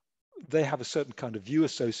know, they have a certain kind of view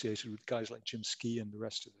associated with guys like Jim Skee and the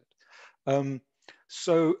rest of it.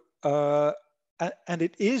 And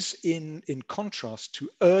it is in contrast to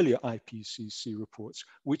earlier IPCC reports,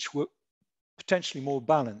 which were potentially more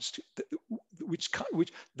balanced, which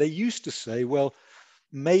they used to say, well,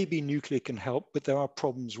 maybe nuclear can help, but there are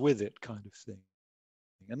problems with it, kind of thing.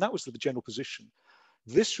 And that was the general position.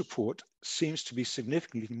 This report seems to be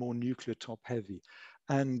significantly more nuclear top heavy,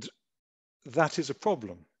 and that is a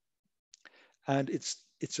problem. And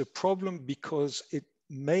it's a problem because it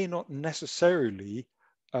may not necessarily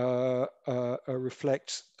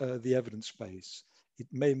reflect the evidence base. It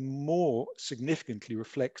may more significantly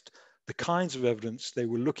reflect the kinds of evidence they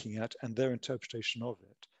were looking at and their interpretation of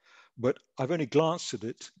it. But I've only glanced at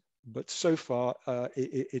it, but so far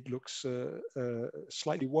it looks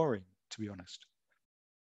slightly worrying, to be honest.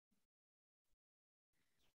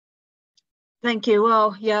 Thank you.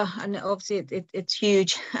 Well, yeah, and obviously it's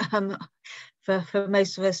huge for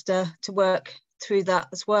most of us to work through that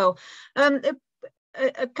as well.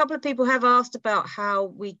 A couple of people have asked about how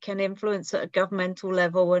we can influence at a governmental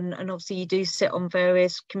level, and obviously you do sit on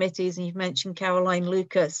various committees, and you've mentioned Caroline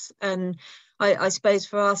Lucas. And I suppose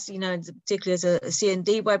for us, you know, particularly as a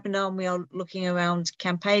CND webinar, and we are looking around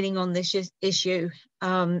campaigning on this issue.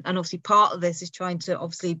 And obviously part of this is trying to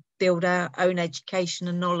obviously build our own education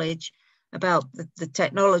and knowledge about the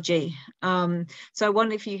technology. So I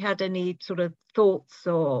wonder if you had any sort of thoughts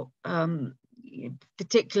or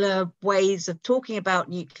particular ways of talking about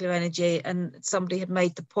nuclear energy. And somebody had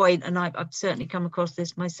made the point, and I've certainly come across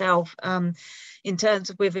this myself, in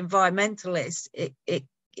terms of with environmentalists,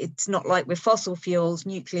 it's not like with fossil fuels.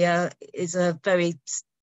 Nuclear is a very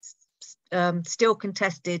still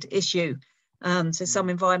contested issue. So some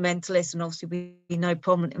environmentalists, and obviously we know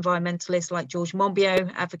prominent environmentalists like George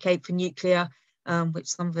Monbiot advocate for nuclear, which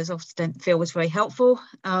some of us often don't feel was very helpful.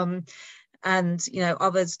 And you know,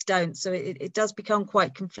 others don't. So it does become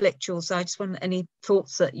quite conflictual. So I just wonder any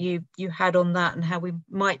thoughts that you had on that, and how we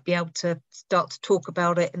might be able to start to talk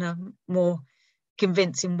about it in a more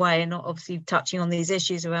convincing way, and not obviously touching on these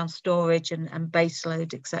issues around storage and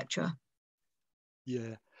baseload, etc.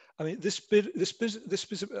 Yeah. I mean, this bit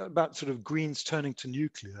about sort of Greens turning to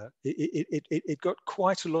nuclear, it got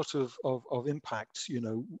quite a lot of impact, you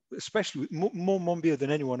know, especially with more Monbiot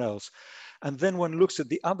than anyone else. And then one looks at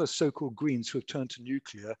the other so-called Greens who have turned to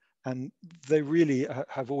nuclear, and they really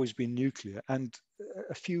have always been nuclear, and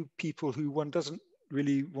a few people who one doesn't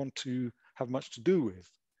really want to have much to do with.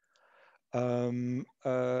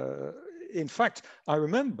 In fact, I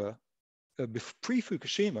remember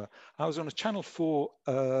pre-Fukushima, I was on a Channel 4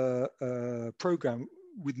 program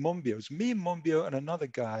with Monbiot. It was me and Monbiot and another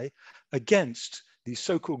guy against these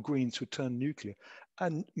so-called Greens who turned nuclear.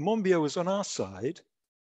 And Monbiot was on our side,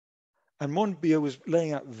 and Monbiot was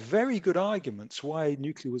laying out very good arguments why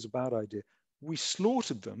nuclear was a bad idea. We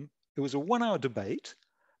slaughtered them. It was a 1-hour debate.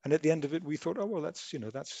 And at the end of it, we thought, oh, well, that's, you know,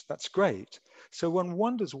 that's great. So one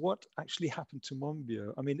wonders what actually happened to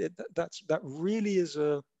Monbiot. I mean, that really is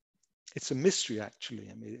it's a mystery, actually.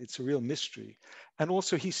 I mean, it's a real mystery. And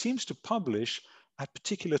also, he seems to publish at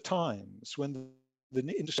particular times when the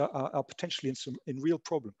industry are potentially in real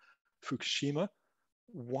problem. Fukushima,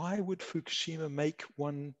 why would Fukushima make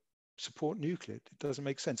one support nuclear? It doesn't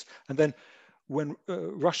make sense. And then when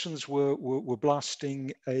Russians were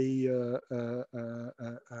blasting a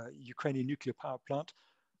Ukrainian nuclear power plant,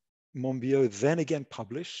 Monbiot then again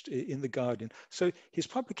published in The Guardian. So his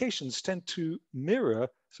publications tend to mirror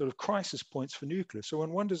sort of crisis points for nuclear. So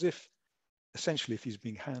one wonders if, essentially, if he's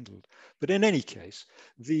being handled. But in any case,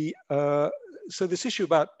 the so this issue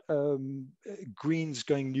about Greens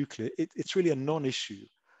going nuclear, it's really a non-issue.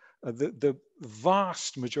 The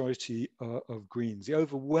vast majority of Greens, the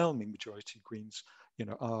overwhelming majority of Greens, you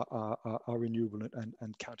know, are renewable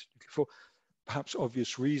and counter-nuclear for perhaps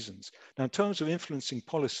obvious reasons. Now, in terms of influencing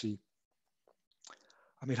policy,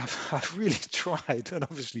 I mean, I've really tried and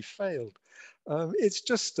obviously failed. It's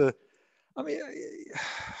just, I mean,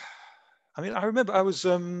 I remember I was,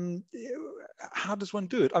 how does one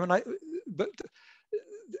do it? I mean,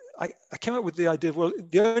 I came up with the idea of, well,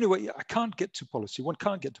 the only way, I can't get to policy, one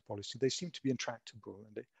can't get to policy. They seem to be intractable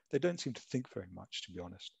and they don't seem to think very much, to be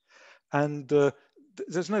honest. And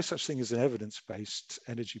there's no such thing as an evidence-based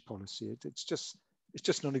energy policy. It's just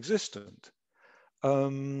non-existent.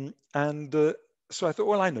 So I thought,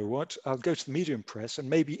 well, I know what, I'll go to the media and press and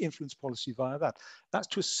maybe influence policy via that.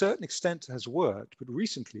 That to a certain extent has worked, but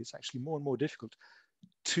recently it's actually more and more difficult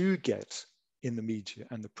to get in the media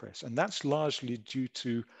and the press. And that's largely due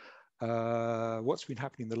to what's been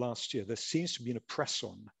happening in the last year. There seems to be a press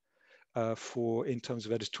on in terms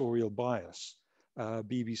of editorial bias.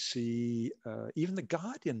 BBC, even The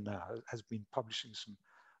Guardian now has been publishing some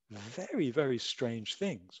very, very strange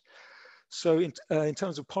things. So in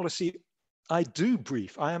terms of policy, I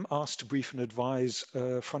am asked to brief and advise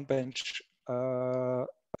front bench, not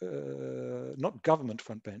government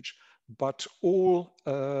front bench, but all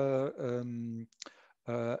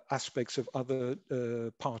aspects of other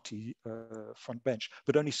party front bench,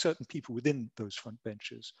 but only certain people within those front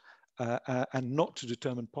benches, and not to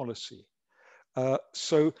determine policy.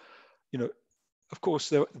 So, you know, of course,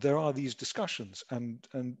 there are these discussions and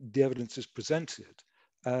the evidence is presented,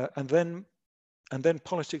 and then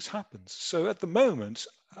politics happens. So at the moment,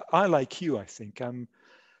 I, like you, I think, I'm,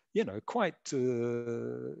 you know, quite,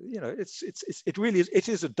 you know, it really is, it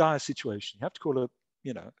is a dire situation. You have to call it,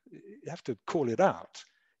 you know, you have to call it out.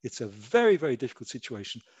 It's a very, very difficult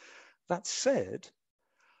situation. That said,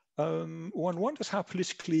 one wonders how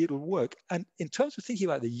politically it'll work. And in terms of thinking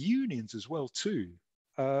about the unions as well, too,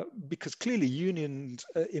 because clearly unions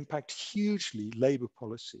impact hugely Labour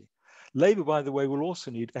policy. Labour, by the way, will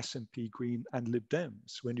also need SNP, Green and Lib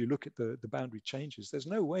Dems. When you look at the boundary changes, there's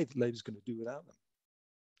no way that Labour's going to do without them.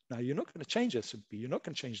 Now, you're not going to change SNP, you're not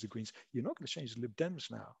going to change the Greens, you're not going to change the Lib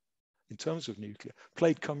Dems now in terms of nuclear.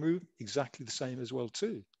 Plaid Cymru, exactly the same as well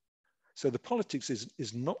too. So the politics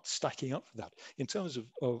is not stacking up for that. In terms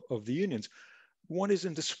of the unions, one is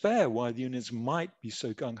in despair why the unions might be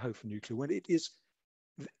so gung-ho for nuclear when it is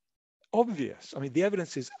obvious. I mean, the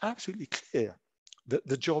evidence is absolutely clear that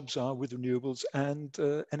the jobs are with renewables and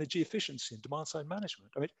energy efficiency and demand-side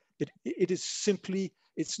management. I mean, it is simply,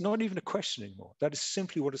 it's not even a question anymore. That is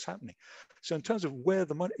simply what is happening. So in terms of where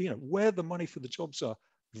the money, you know, where the money for the jobs are,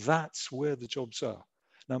 that's where the jobs are.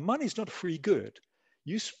 Now, money is not a free good.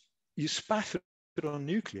 You spaff it on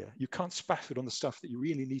nuclear. You can't spaff it on the stuff that you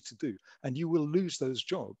really need to do, and you will lose those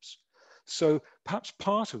jobs. So perhaps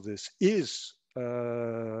part of this is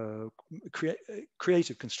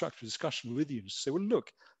creative, constructive discussion with you to say, well,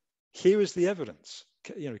 look, here is the evidence.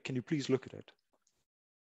 You know, can you please look at it?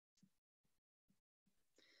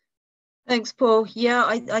 Thanks, Paul. Yeah,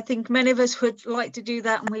 I think many of us would like to do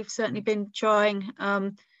that, and we've certainly been trying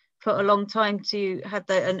for a long time to have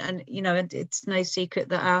that. And you know, it's no secret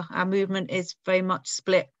that our movement is very much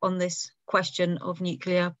split on this question of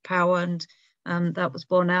nuclear power, and that was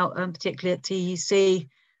borne out particularly at TUC.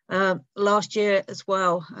 Last year as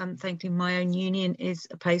well, thinking my own union is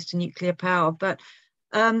opposed to nuclear power. But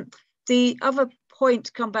the other point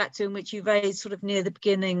to come back to, in which you raised sort of near the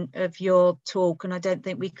beginning of your talk, and I don't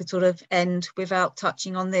think we could sort of end without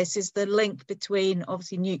touching on this, is the link between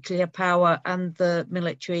obviously nuclear power and the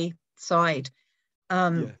military side.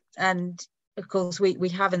 And of course, we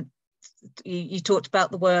haven't, you talked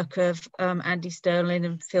about the work of Andy Sterling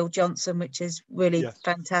and Phil Johnson, which is really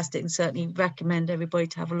fantastic, and certainly recommend everybody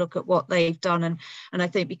to have a look at what they've done. And I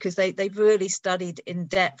think because they've really studied in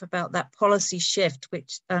depth about that policy shift,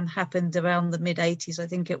 which happened around the mid-80s, I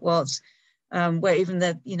think it was, where even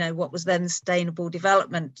the, you know, what was then the Sustainable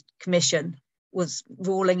Development Commission was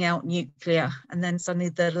ruling out nuclear, and then suddenly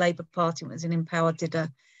the Labour Party, when it was in power, did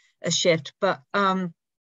a shift. But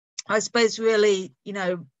I suppose really, you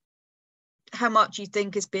know, how much you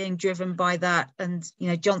think is being driven by that. And, you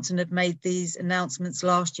know, Johnson had made these announcements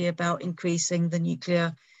last year about increasing the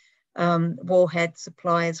nuclear warhead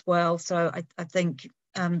supply as well. So I think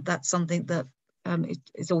that's something that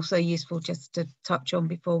is also useful just to touch on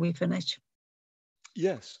before we finish.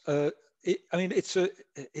 Yes, I mean, it's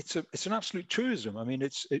an absolute truism. I mean,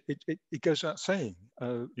 it goes without saying.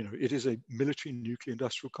 You know, it is a military nuclear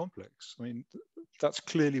industrial complex. I mean, that's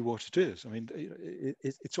clearly what it is. I mean,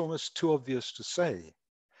 it's almost too obvious to say.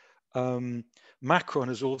 Macron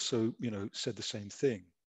has also, you know, said the same thing.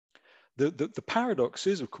 The paradox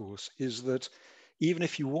is, of course, is that even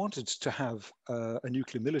if you wanted to have a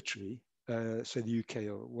nuclear military, say the UK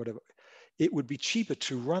or whatever, it would be cheaper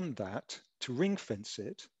to run that, to ring fence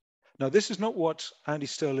it. Now, this is not what Andy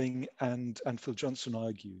Sterling and Phil Johnson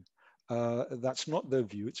argue. That's not their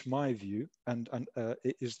view, it's my view, and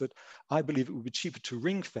it is that I believe it would be cheaper to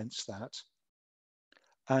ring fence that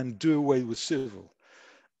and do away with civil.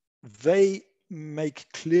 They make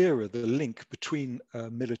clearer the link between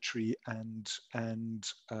military and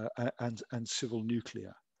civil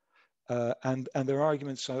nuclear, and their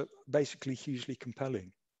arguments are basically hugely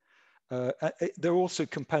compelling. They're also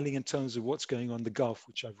compelling in terms of what's going on in the Gulf,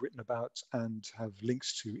 which I've written about and have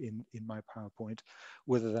links to in my PowerPoint,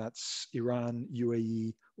 whether that's Iran,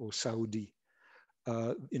 UAE, or Saudi.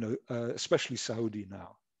 You know, especially Saudi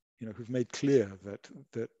now, you know, who've made clear that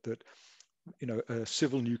you know,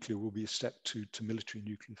 civil nuclear will be a step to military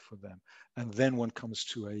nuclear for them, and then one comes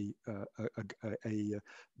to the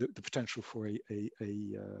potential for an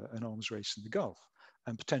arms race in the Gulf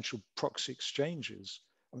and potential proxy exchanges.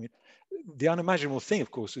 I mean, the unimaginable thing, of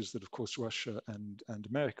course, is that, of course, Russia and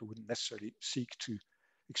America wouldn't necessarily seek to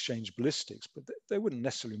exchange ballistics, but they wouldn't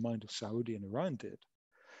necessarily mind if Saudi and Iran did.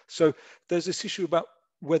 So there's this issue about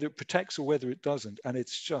whether it protects or whether it doesn't, and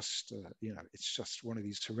it's just, you know, it's just one of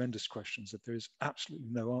these horrendous questions that there is absolutely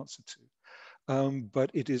no answer to.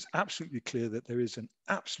 But it is absolutely clear that there is an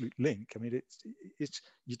absolute link. I mean, it's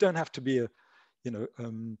you don't have to be a, you know,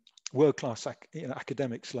 world-class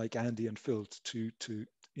academics like Andy and Phil to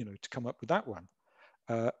you know, to come up with that one.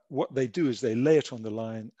 What they do is they lay it on the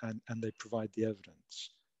line and they provide the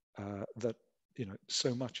evidence that, you know,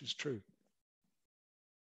 so much is true.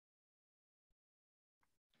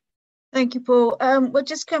 Thank you, Paul. We're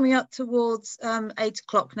just coming up towards 8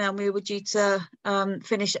 o'clock now. We were due to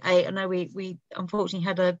finish at 8. I know we unfortunately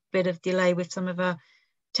had a bit of delay with some of our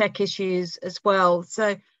tech issues as well.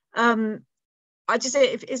 So I just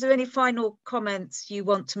say, is there any final comments you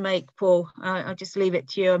want to make, Paul? I'll just leave it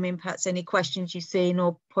to you. I mean, perhaps any questions you've seen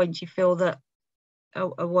or points you feel that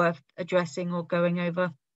are worth addressing or going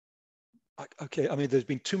over. Okay, I mean, there's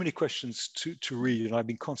been too many questions to read, and I've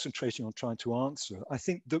been concentrating on trying to answer. I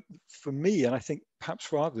think that for me, and I think perhaps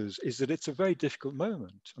for others, is that it's a very difficult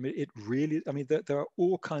moment. I mean, it really, I mean, there are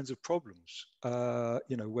all kinds of problems,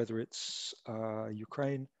 you know, whether it's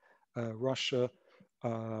Ukraine, Russia,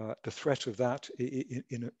 the threat of that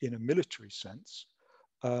in a military sense,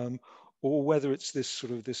 or whether it's this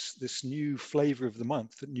sort of this new flavor of the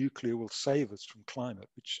month that nuclear will save us from climate,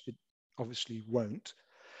 which it obviously won't.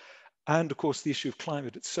 And of course, the issue of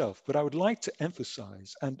climate itself. But I would like to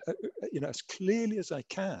emphasize, and you know, as clearly as I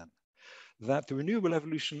can, that the renewable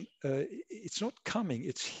evolution, it's not coming,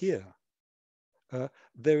 it's here.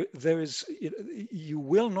 There is, you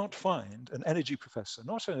will not find an energy professor,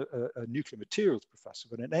 not a nuclear materials professor,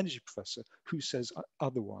 but an energy professor who says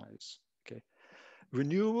otherwise. Okay,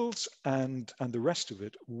 renewables and the rest of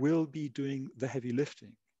it will be doing the heavy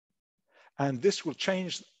lifting, and this will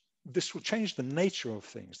change the nature of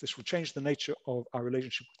things. This will change the nature of our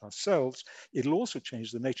relationship with ourselves. It'll also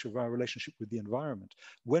change the nature of our relationship with the environment.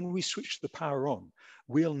 When we switch the power on,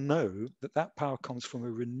 we'll know that that power comes from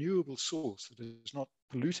a renewable source that is not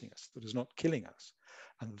polluting us, that is not killing us.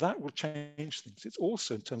 And that will change things. It's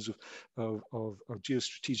also in terms of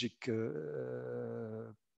geostrategic,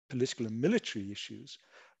 political and military issues.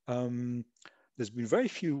 There's been very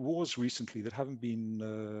few wars recently that haven't been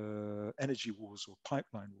energy wars or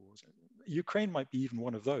pipeline wars. Ukraine might be even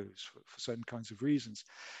one of those for certain kinds of reasons.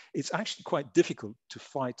 It's actually quite difficult to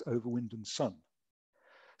fight over wind and sun.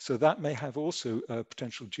 So that may have also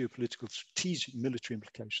potential geopolitical, strategic, military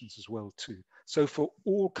implications as well too. So for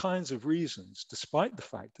all kinds of reasons, despite the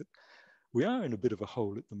fact that we are in a bit of a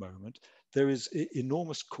hole at the moment, there is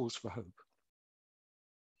enormous cause for hope.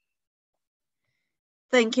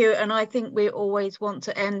 Thank you. And I think we always want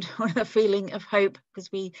to end on a feeling of hope,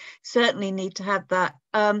 because we certainly need to have that.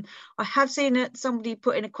 I have seen somebody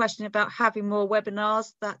put in a question about having more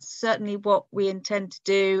webinars. That's certainly what we intend to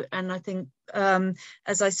do. And I think,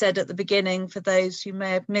 as I said at the beginning, for those who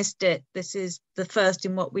may have missed it, this is the first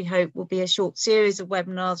in what we hope will be a short series of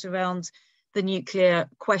webinars around the nuclear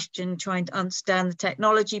question, trying to understand the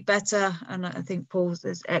technology better. And I think Paul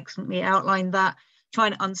has excellently outlined that.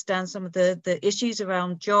 Trying to understand some of the issues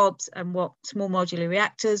around jobs and what small modular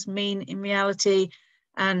reactors mean in reality,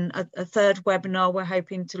 And a third webinar we're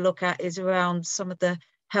hoping to look at is around some of the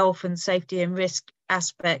health and safety and risk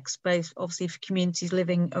aspects, both obviously for communities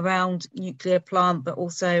living around nuclear plant, but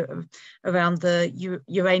also around the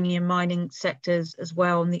uranium mining sectors as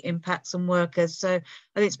well, and the impacts on workers. So I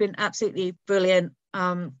think it's been absolutely brilliant.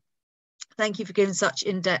 Thank you for giving such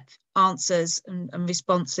in-depth answers and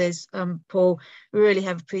responses, Paul. We really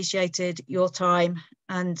have appreciated your time,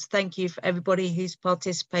 and thank you for everybody who's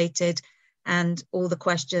participated and all the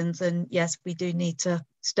questions. And yes, we do need to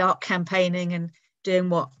start campaigning and doing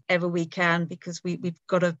whatever we can, because we've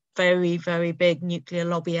got a very, very big nuclear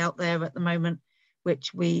lobby out there at the moment,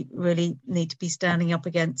 which we really need to be standing up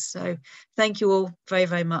against. So thank you all very,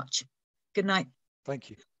 very much. Good night. Thank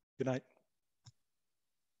you. Good night.